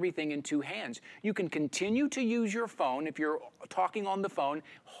hold everything in 2 hands. You can continue to use your phone if you're talking on the phone,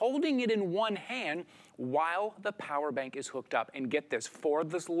 holding it in 1 hand while the power bank is hooked up. And get this, for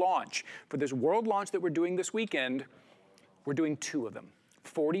this launch, for this world launch that we're doing this weekend, we're doing 2 of them.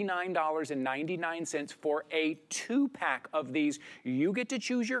 $49.99 for a 2-pack of these. You get to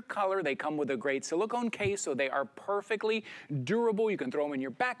choose your color. They come with a great silicone case, so they are perfectly durable. You can throw them in your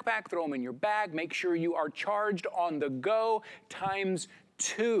backpack, throw them in your bag. Make sure you are charged on the go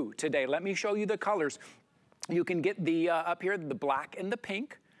 ×2 today. Let me show you the colors. You can get the, up here, the black and the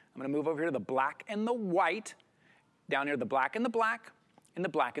pink. I'm gonna move over here to the black and the white. Down here, the black and the black. And the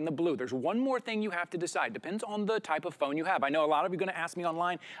black and the blue. There's one more thing you have to decide. Depends on the type of phone you have. I know a lot of you are gonna ask me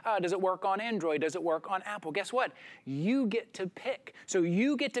online, does it work on Android? Does it work on Apple? Guess what? You get to pick. So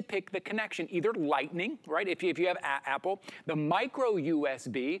you get to pick the connection, either Lightning, right? If you have Apple, the micro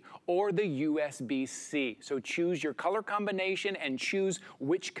USB or the USB-C. So choose your color combination and choose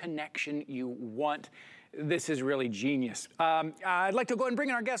which connection you want. this is really genius. I'd like to go ahead and bring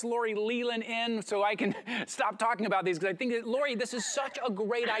in our guest, Lori Leland, in so I can stop talking about these, because I think that, Lori, this is such a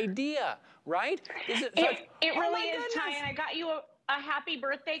great idea, right? It really is, Ty, and I got you a happy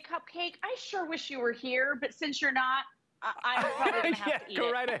birthday cupcake. I sure wish you were here, but since you're not, I'm probably gonna have to eat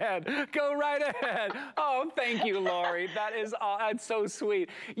go right ahead. Go right ahead. Oh, thank you, Lori. That is that's so sweet.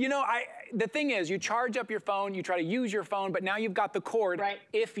 You know, the thing is, you charge up your phone, you try to use your phone, but now you've got the cord, right,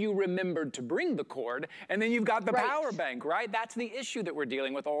 if you remembered to bring the cord, and then you've got the power bank, right? That's the issue that we're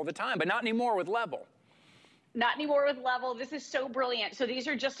dealing with all the time, but not anymore with Level. Not anymore with Level. This is so brilliant. So these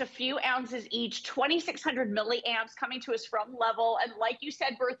are just a few ounces each, 2,600 milliamps coming to us from Level. And like you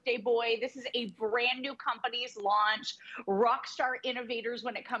said, birthday boy, this is a brand new company's launch. Rockstar innovators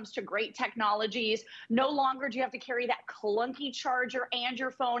when it comes to great technologies. No longer do you have to carry that clunky charger and your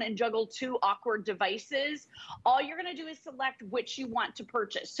phone and juggle two awkward devices. All you're going to do is select which you want to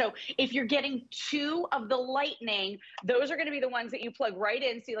purchase. So if you're getting two of the Lightning, those are going to be the ones that you plug right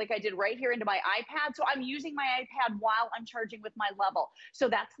in. See, like I did right here into my iPad. So I'm using my iPad while I'm charging with my Level. So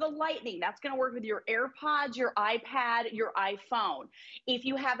that's the Lightning. That's going to work with your AirPods, your iPad, your iPhone. If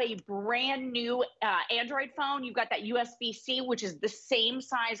you have a brand new Android phone, you've got that USB-C, which is the same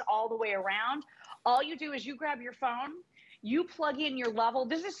size all the way around. All you do is you grab your phone, you plug in your Level.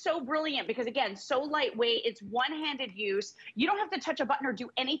 This is so brilliant because, again, so lightweight. It's one-handed use. You don't have to touch a button or do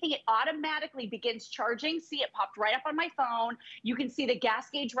anything. It automatically begins charging. See, it popped right up on my phone. You can see the gas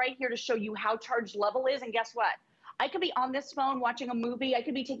gauge right here to show you how charged Level is. And guess what? I could be on this phone watching a movie. I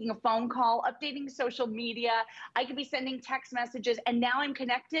could be taking a phone call, updating social media. I could be sending text messages. And now I'm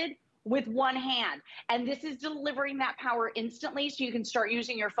connected with one hand. And this is delivering that power instantly so you can start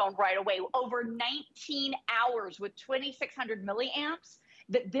using your phone right away. Over 19 hours with 2,600 milliamps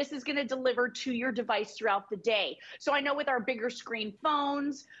that this is going to deliver to your device throughout the day. So I know with our bigger screen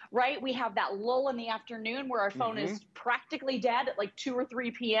phones, right, we have that lull in the afternoon where our phone is practically dead at like 2 or 3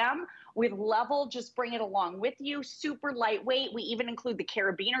 p.m. With Level, just bring it along with you. Super lightweight. We even include the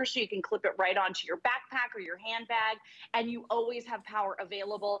carabiner so you can clip it right onto your backpack or your handbag, and you always have power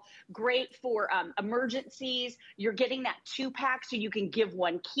available. Great for emergencies. You're getting that 2-pack so you can give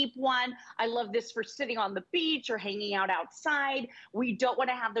one, keep one. I love this for sitting on the beach or hanging out outside. We don't want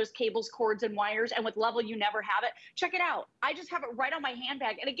to have those cables, cords, and wires, and with Level, you never have it. Check it out. I just have it right on my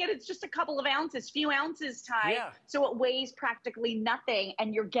handbag, and again, it's just a couple of ounces, few ounces, Ty. Yeah. So it weighs practically nothing,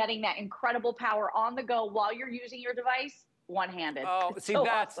 and you're getting that incredible power on the go while you're using your device one-handed. Oh, see, so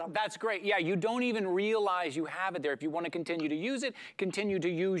that's great. Yeah, you don't even realize you have it there. If you want to continue to use it, continue to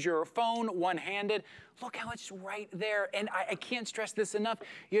use your phone one-handed. Look how it's right there. And I can't stress this enough.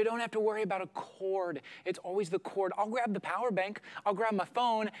 You don't have to worry about a cord. It's always the cord. I'll grab the power bank, I'll grab my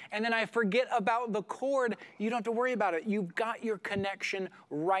phone, and then I forget about the cord. You don't have to worry about it. You've got your connection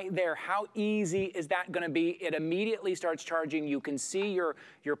right there. How easy is that going to be? It immediately starts charging. You can see your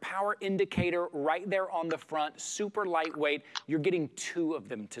power indicator right there on the front. Super lightweight. You're getting 2 of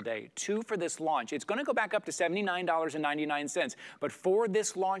them today. 2 for this launch. It's going to go back up to $79.99. But for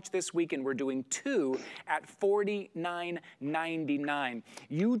this launch this weekend, we're doing 2 at $49.99.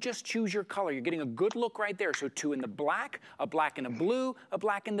 You just choose your color. You're getting a good look right there. So 2 in the black, a black and a blue, a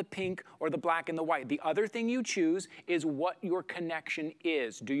black and the pink, or the black and the white. The other thing you choose is what your connection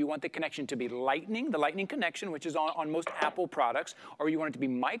is. Do you want the connection to be Lightning, the Lightning connection, which is on most Apple products, or you want it to be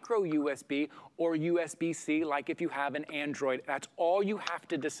micro USB or USB-C, like if you have an Android? That's all you have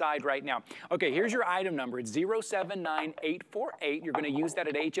to decide right now. Okay, here's your item number. It's 079848. You're going to use that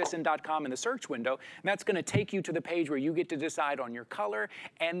at hsn.com in the search window. And that's going to take you to the page where you get to decide on your color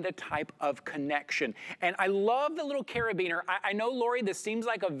and the type of connection. And I love the little carabiner. I know, Lori, this seems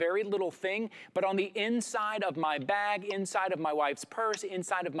like a very little thing, but on the inside of my bag, inside of my wife's purse,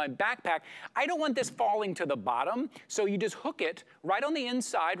 inside of my backpack, I don't want this falling to the bottom. So you just hook it right on the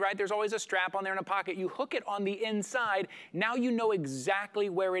inside, right? There's always a strap on there in a pocket. You hook it on the inside. Now you know exactly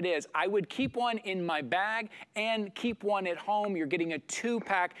where it is. I would keep one in my bag and keep one at home. You're getting a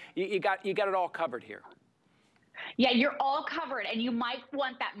 2-pack. You got it all covered here. Yeah, you're all covered, and you might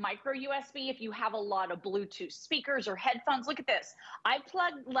want that micro USB if you have a lot of Bluetooth speakers or headphones. Look at this. I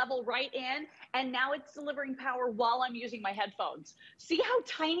plugged Level right in, and now it's delivering power while I'm using my headphones. See how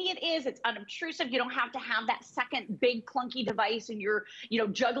tiny it is? It's unobtrusive. You don't have to have that second big clunky device, and you're,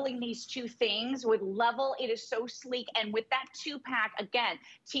 juggling these 2 things. With Level, it is so sleek, and with that 2-pack, again,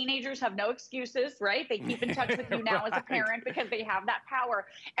 teenagers have no excuses, right? They keep in touch with you now as a parent because they have that power.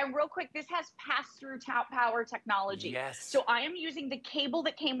 And real quick, this has pass-through power technology. Yes. So I am using the cable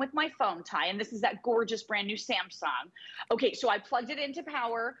that came with my phone, Ty, and this is that gorgeous brand new Samsung. Okay, so I plugged it into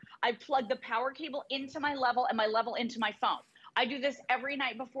power. I plugged the power cable into my Level and my Level into my phone. I do this every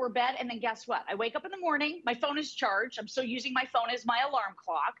night before bed, and then guess what? I wake up in the morning, my phone is charged. I'm still using my phone as my alarm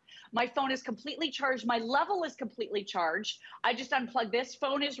clock. My phone is completely charged. My level is completely charged. I just unplug this.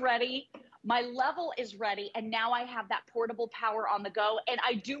 Phone is ready. My level is ready, and now I have that portable power on the go. And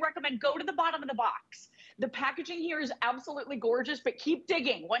I do recommend go to the bottom of the box. The packaging here is absolutely gorgeous, but keep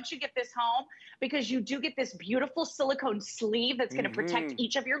digging once you get this home, because you do get this beautiful silicone sleeve that's going to protect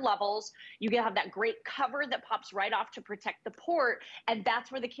each of your levels. You can have that great cover that pops right off to protect the port, and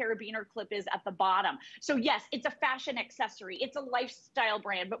that's where the carabiner clip is at the bottom. So yes, it's a fashion accessory. It's a lifestyle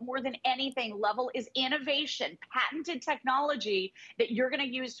brand, but more than anything, Level is innovation, patented technology that you're going to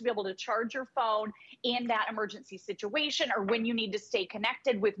use to be able to charge your phone in that emergency situation or when you need to stay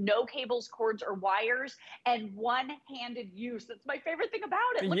connected with no cables, cords, or wires, and one-handed use. That's my favorite thing about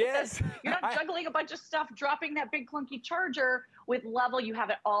it. Look at this. You're not juggling a bunch of stuff, dropping that big clunky charger. With Level, you have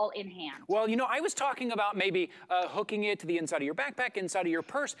it all in hand. Well, you know, I was talking about maybe hooking it to the inside of your backpack, inside of your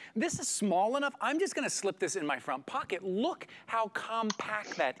purse. This is small enough. I'm just going to slip this in my front pocket. Look how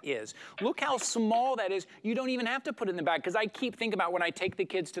compact that is. Look how small that is. You don't even have to put it in the bag, because I keep thinking about when I take the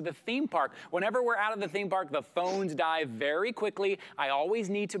kids to the theme park. Whenever we're out of the theme park, the phones die very quickly. I always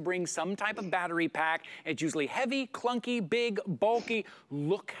need to bring some type of battery pack. It's usually heavy, clunky, big, bulky.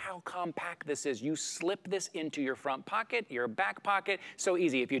 Look how compact this is. You slip this into your front pocket, your back pocket. So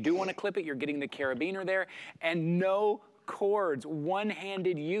easy. If you do want to clip it, you're getting the carabiner there, and no cords,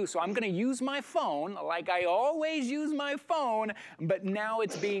 one-handed use. So I'm going to use my phone like I always use my phone, but now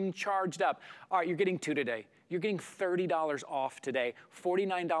it's being charged up. All right, you're getting two today. You're getting $30 off today,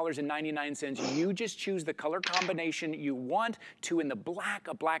 $49.99. You just choose the color combination you want. Two in the black,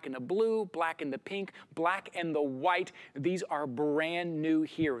 a black and a blue, black and the pink, black and the white. These are brand new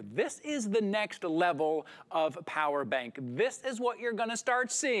here. This is the next level of power bank. This is what you're gonna start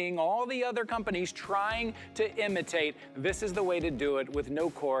seeing all the other companies trying to imitate. This is the way to do it with no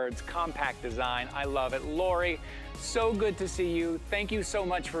cords, compact design. I love it. Lori, so good to see you. Thank you so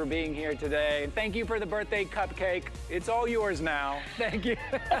much for being here today. Thank you for the birthday cupcake. It's all yours now. Thank you.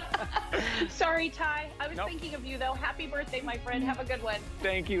 Sorry, Ty. I was thinking of you, though. Happy birthday, my friend. Have a good one.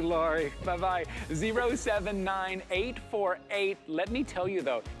 Thank you, Lori. Bye-bye. 079848. Let me tell you,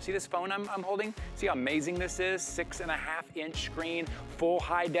 though, see this phone I'm holding? See how amazing this is? 6.5-inch screen, full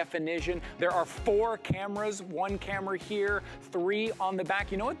high definition. There are 4 cameras, 1 camera here, 3 on the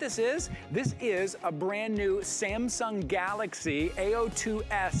back. You know what this is? This is a brand new Samsung Galaxy A02s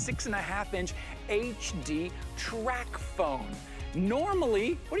 6.5-inch HD track phone.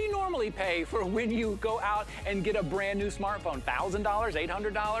 Normally, what do you normally pay for when you go out and get a brand new smartphone? $1,000,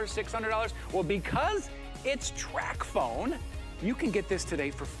 $800, $600? Well, because it's track phone, you can get this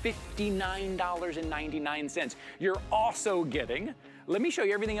today for $59.99. You're also getting, let me show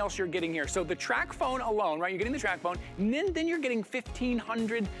you everything else you're getting here. So the track phone alone, right? You're getting the track phone, and then you're getting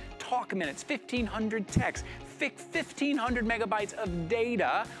 1,500 talk minutes, 1,500 texts, 1,500 megabytes of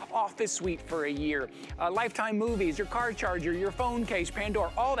data, Office Suite for a year, lifetime movies, your car charger, your phone case,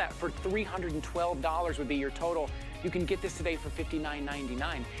 Pandora, all that for $312 would be your total. You can get this today for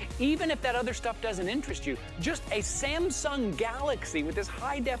 $59.99. Even if that other stuff doesn't interest you, just a Samsung Galaxy with this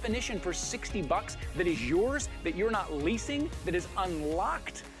high definition for $60 that is yours, that you're not leasing, that is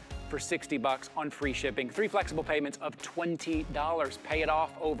unlocked for $60 on free shipping. 3 flexible payments of $20. Pay it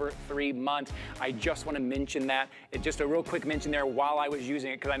off over 3 months. I just want to mention that. Just a real quick mention there while I was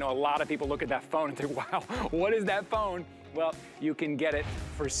using it, because I know a lot of people look at that phone and think, wow, what is that phone? Well, you can get it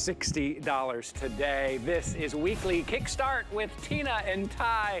for $60 today. This is Weekly Kickstart with Tina and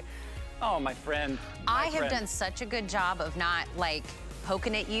Ty. Oh, my friend. I have done such a good job of not, like,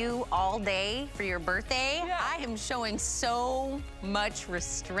 poking at you all day for your birthday. Yeah. I am showing so much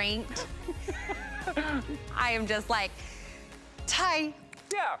restraint. I am just like, Ty.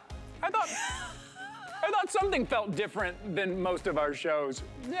 Yeah, I thought something felt different than most of our shows.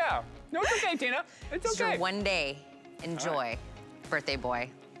 Yeah, no, it's okay, Tina. It's okay. It's your one day. Enjoy, right. Birthday boy.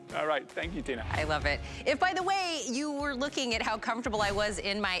 All right, thank you, Tina. I love it. If, by the way, you were looking at how comfortable I was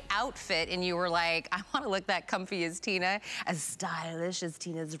in my outfit and you were like, I want to look that comfy as Tina, as stylish as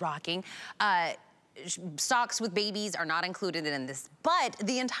Tina's rocking, socks with babies are not included in this, but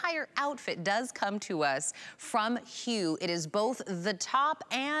the entire outfit does come to us from Hue. It is both the top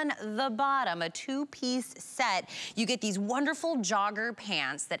and the bottom, a 2-piece set. You get these wonderful jogger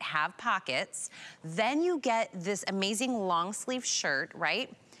pants that have pockets. Then you get this amazing long sleeve shirt, right?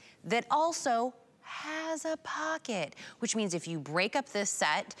 That also has a pocket, which means if you break up this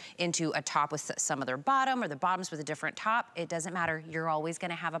set into a top with some other bottom or the bottoms with a different top, it doesn't matter. You're always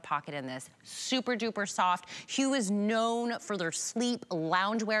gonna have a pocket in this. Super duper soft. Hue is known for their sleep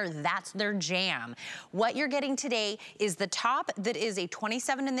loungewear. That's their jam. What you're getting today is the top that is a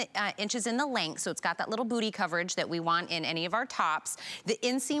 27 inches in the length, so it's got that little booty coverage that we want in any of our tops. The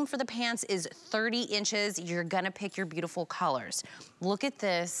inseam for the pants is 30 inches. You're gonna pick your beautiful colors. Look at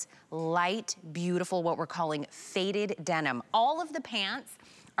this light, beautiful, what we're calling faded denim. All of the pants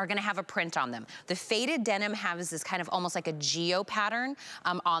are gonna have a print on them. The faded denim has this kind of almost like a geo pattern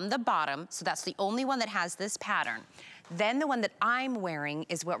on the bottom, so that's the only one that has this pattern. Then the one that I'm wearing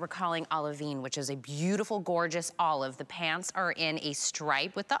is what we're calling olivine, which is a beautiful, gorgeous olive. The pants are in a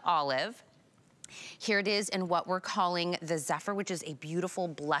stripe with the olive. Here it is in what we're calling the Zephyr, which is a beautiful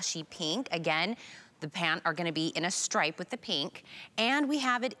blushy pink. Again, the pants are gonna be in a stripe with the pink. And we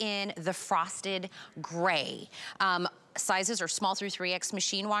have it in the frosted gray. Sizes are small through 3X,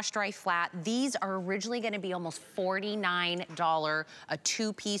 machine wash, dry, flat. These are originally gonna be almost $49, a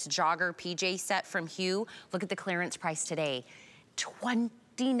two-piece jogger PJ set from Hue. Look at the clearance price today,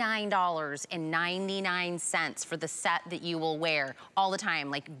 $29.99 for the set that you will wear all the time.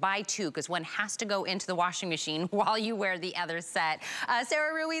 Like buy two, because one has to go into the washing machine while you wear the other set.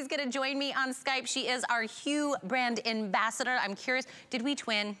 Sarah Ruiz is gonna join me on Skype. She is our Hue brand ambassador. I'm curious, did we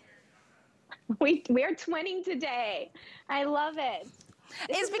twin? We're twinning today. I love it.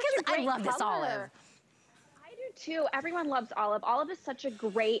 It's because I love this olive. I do too. Everyone loves olive. Olive is such a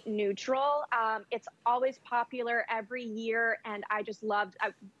great neutral. It's always popular every year, and I just loved,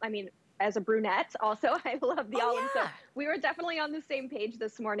 I mean, as a brunette also, I love the olive. Yeah. So we were definitely on the same page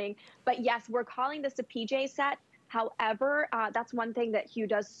this morning. But yes, we're calling this a PJ set. However, that's one thing that Hue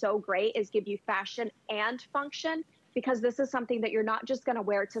does so great is give you fashion and function, because this is something that you're not just gonna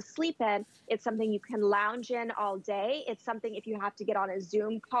wear to sleep in. It's something you can lounge in all day. It's something if you have to get on a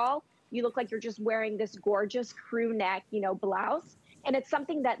Zoom call, you look like you're just wearing this gorgeous crew neck, you know, blouse. And it's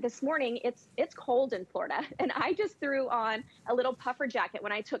something that this morning, it's cold in Florida. And I just threw on a little puffer jacket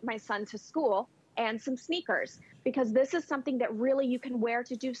when I took my son to school and some sneakers, because this is something that really you can wear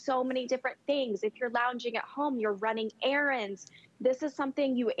to do so many different things. If you're lounging at home, you're running errands. This is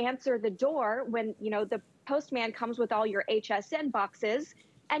something you answer the door when, you know, the postman comes with all your HSN boxes,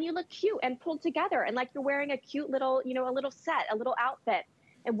 and you look cute and pulled together and like you're wearing a cute little, you know, a little set, a little outfit.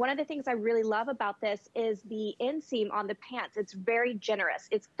 And one of the things I really love about this is the inseam on the pants. It's very generous.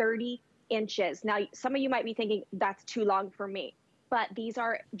 It's 30 inches. Now, some of you might be thinking that's too long for me, but these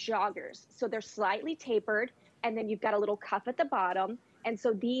are joggers. So they're slightly tapered, and then you've got a little cuff at the bottom. And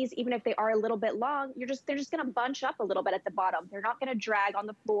so these, even if they are a little bit long, they're just gonna bunch up a little bit at the bottom. They're not gonna drag on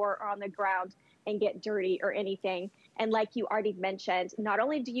the floor or on the ground and get dirty or anything. And like you already mentioned, not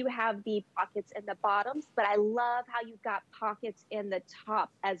only do you have the pockets in the bottoms, but I love how you've got pockets in the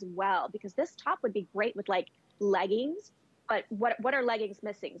top as well, because this top would be great with like leggings. But what are leggings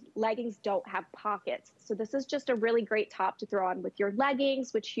missing? Leggings don't have pockets. So this is just a really great top to throw on with your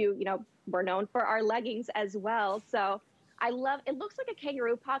leggings, which you know, we're known for our leggings as well. So I love, it looks like a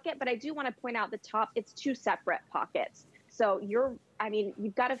kangaroo pocket, but I do want to point out the top, it's two separate pockets. So you've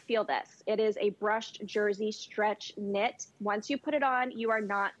got to feel this. It is a brushed jersey stretch knit. Once you put it on, you are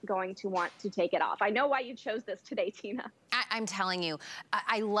not going to want to take it off. I know why you chose this today, Tina. I'm telling you,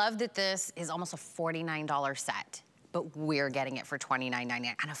 I love that this is almost a $49 set. But we're getting it for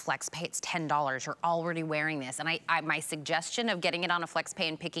 $29.99. On a flex pay, it's $10. You're already wearing this. And my suggestion of getting it on a flex pay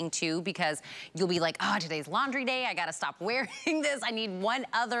and picking two, because you'll be like, oh, today's laundry day, I gotta stop wearing this. I need one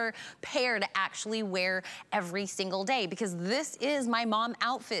other pair to actually wear every single day, because this is my mom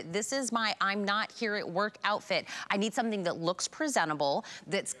outfit. This is my I'm not here at work outfit. I need something that looks presentable,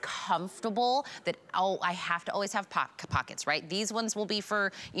 that's comfortable, that, oh, I have to always have pockets, right? These ones will be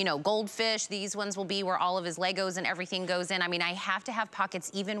for, you know, goldfish. These ones will be where all of his Legos and everything goes in. I mean, I have to have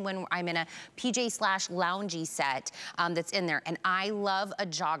pockets even when I'm in a PJ/loungy set that's in there. And I love a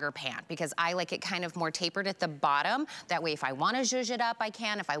jogger pant because I like it kind of more tapered at the bottom. That way, if I want to zhuzh it up, I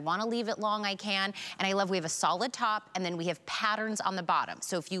can. If I want to leave it long, I can. And I love we have a solid top, and then we have patterns on the bottom.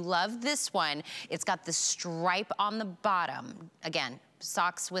 So if you love this one, it's got the stripe on the bottom. Again,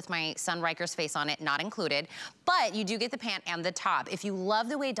 socks with my son Riker's face on it, not included, but you do get the pant and the top. If you love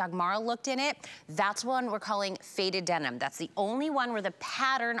the way Dagmara looked in it, that's one we're calling faded denim. That's the only one where the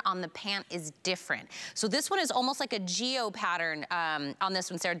pattern on the pant is different. So this one is almost like a geo pattern on this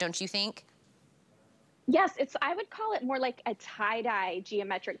one, Sarah, don't you think? Yes, I would call it more like a tie-dye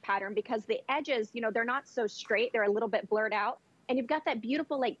geometric pattern, because the edges, you know, they're not so straight, they're a little bit blurred out. And you've got that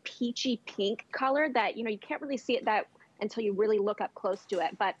beautiful like peachy pink color that, you know, you can't really see it that until you really look up close to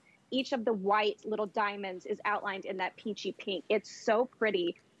it. But each of the white little diamonds is outlined in that peachy pink. It's so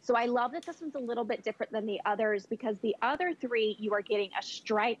pretty. So I love that this one's a little bit different than the others, because the other three, you are getting a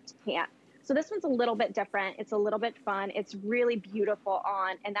striped pant. So this one's a little bit different. It's a little bit fun. It's really beautiful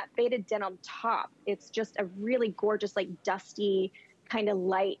on. And that faded denim top, it's just a really gorgeous, like dusty, kind of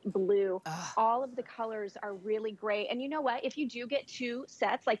light blue. Ugh. All of the colors are really great. And you know what? If you do get 2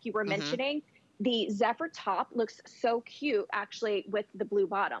 sets, like you were mentioning, the Zephyr top looks so cute actually with the blue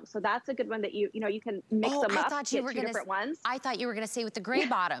bottom. So that's a good one that you can mix them up, get 2 different ones. I thought you were gonna say with the gray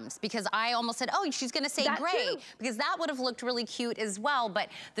bottoms, because I almost said, oh, she's gonna say that gray, too, because that would have looked really cute as well. But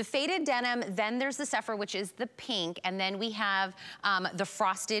the faded denim, then there's the Zephyr, which is the pink, and then we have the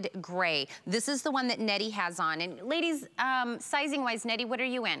frosted gray. This is the one that Nettie has on. And ladies, sizing wise, Nettie, what are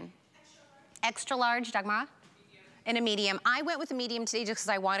you in? Extra large, Dagmara? In a medium. I went with a medium today just because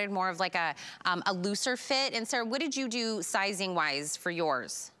I wanted more of like a looser fit. And Sarah, what did you do sizing wise for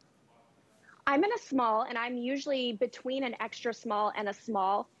yours? I'm in a small, and I'm usually between an extra small and a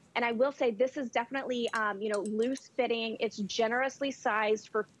small. And I will say this is definitely, loose fitting. It's generously sized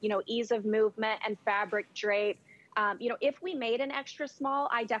for, ease of movement and fabric drape. If we made an extra small,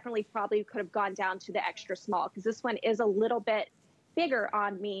 I definitely probably could have gone down to the extra small, because this one is a little bit bigger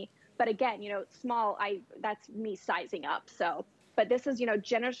on me. But again, small, that's me sizing up. So, but this is,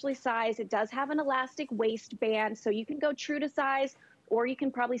 generously sized. It does have an elastic waistband, so you can go true to size, or you can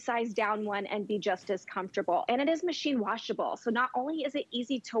probably size down one and be just as comfortable. And it is machine washable. So not only is it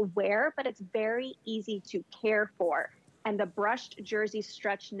easy to wear, but it's very easy to care for. And the brushed jersey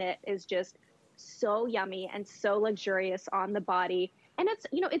stretch knit is just so yummy and so luxurious on the body. And it's,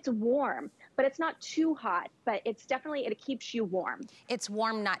 it's warm, but it's not too hot, but it's definitely, it keeps you warm. It's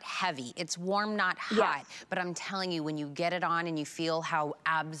warm, not heavy. It's warm, not hot. Yes. But I'm telling you, when you get it on and you feel how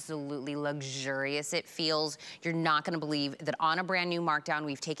absolutely luxurious it feels, you're not gonna believe that on a brand new markdown,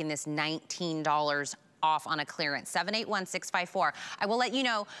 we've taken this $19 off on a clearance, 781654. I will let you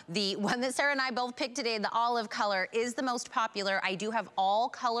know, the one that Sarah and I both picked today, the olive color, is the most popular. I do have all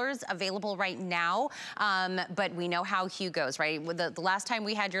colors available right now, but we know how hue goes, right? The last time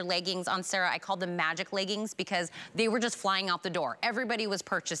we had your leggings on, Sarah, I called them magic leggings because they were just flying out the door. Everybody was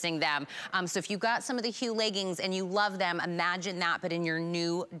purchasing them. So if you got some of the hue leggings and you love them, imagine that, but in your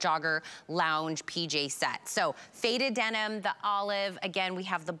new jogger lounge PJ set. So faded denim, the olive, again, we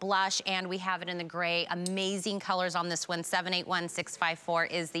have the blush and we have it in the gray. Amazing colors on this one. 781654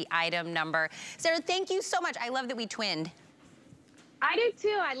 is the item number. Sarah, thank you so much. I love that we twinned. I do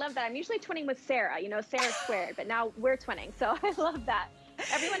too. I love that. I'm usually twinning with Sarah. Sarah squared, but now we're twinning. So I love that.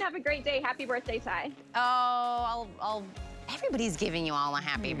 Everyone have a great day. Happy birthday, Ty. Oh, everybody's giving you all a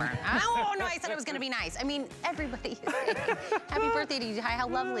happy birthday. Oh, no, I said it was going to be nice. I mean, everybody is saying happy birthday to you. How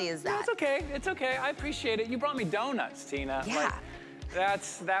lovely is that? It's okay. It's okay. I appreciate it. You brought me donuts, Tina. Yeah.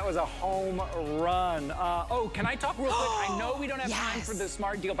 That was a home run. Oh, can I talk real quick? I know we don't have time for the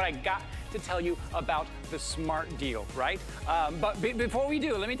smart deal, but I got to tell you about the smart deal, right? But before we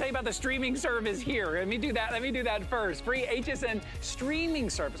do, let me tell you about the streaming service here. Let me do that first. Free HSN streaming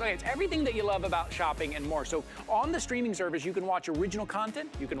service. Okay, it's everything that you love about shopping and more. So on the streaming service, you can watch original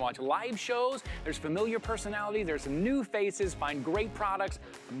content, you can watch live shows, there's familiar personalities, there's some new faces, find great products,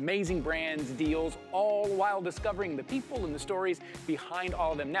 amazing brands, deals, all while discovering the people and the stories behind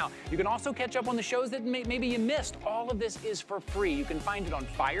all of them. Now, you can also catch up on the shows that maybe you missed. All of this is for free. You can find it on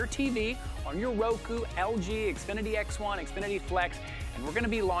Fire TV, on your Roku, LG, Xfinity X1, Xfinity Flex, and we're going to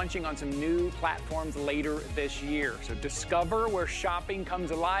be launching on some new platforms later this year. So discover where shopping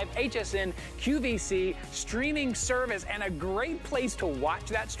comes alive. HSN QVC streaming service, and a great place to watch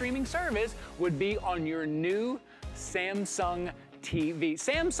that streaming service would be on your new Samsung TV.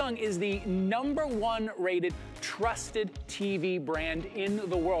 Samsung is the #1 rated trusted TV brand in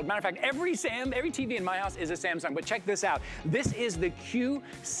the world. Matter of fact, every TV in my house is a Samsung, but check this out. This is the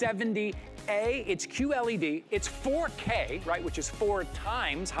Q70A. It's QLED, it's 4K, right, which is 4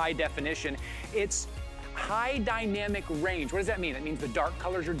 times high definition. It's high dynamic range. What does that mean? That means the dark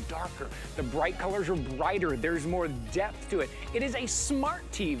colors are darker, the bright colors are brighter, there's more depth to it. It is a smart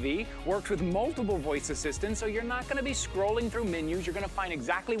TV, works with multiple voice assistants, so you're not gonna be scrolling through menus. You're gonna find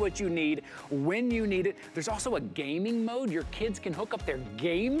exactly what you need when you need it. There's also a gaming mode. Your kids can hook up their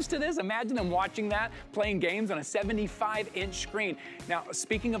games to this. Imagine them watching that, playing games on a 75-inch screen. Now,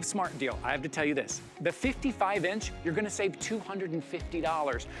 speaking of smart deal, I have to tell you this. The 55-inch, you're gonna save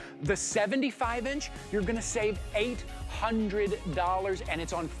 $250. The 75-inch, you're you're gonna save $800, and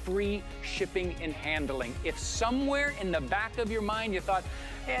it's on free shipping and handling. If somewhere in the back of your mind you thought,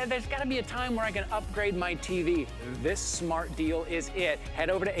 there's gotta be a time where I can upgrade my TV, this smart deal is it. Head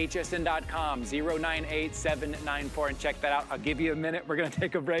over to hsn.com, 098794, and check that out. I'll give you a minute. We're gonna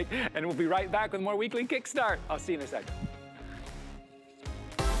take a break, and we'll be right back with more Weekly Kickstart. I'll see you in a second.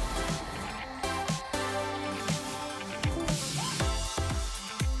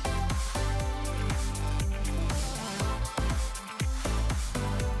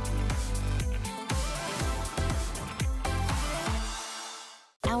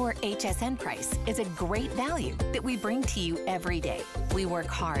 Our HSN price is a great value that we bring to you every day. We work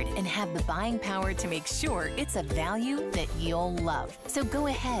hard and have the buying power to make sure it's a value that you'll love. So go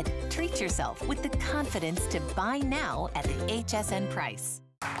ahead, treat yourself with the confidence to buy now at the HSN price.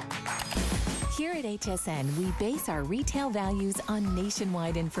 Here at HSN, we base our retail values on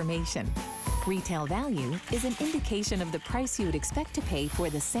nationwide information. Retail value is an indication of the price you would expect to pay for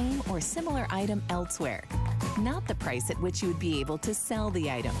the same or similar item elsewhere, not the price at which you would be able to sell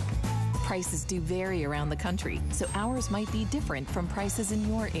the item. Prices do vary around the country, so ours might be different from prices in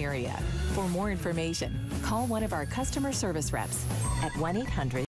your area. For more information, call one of our customer service reps at 1-800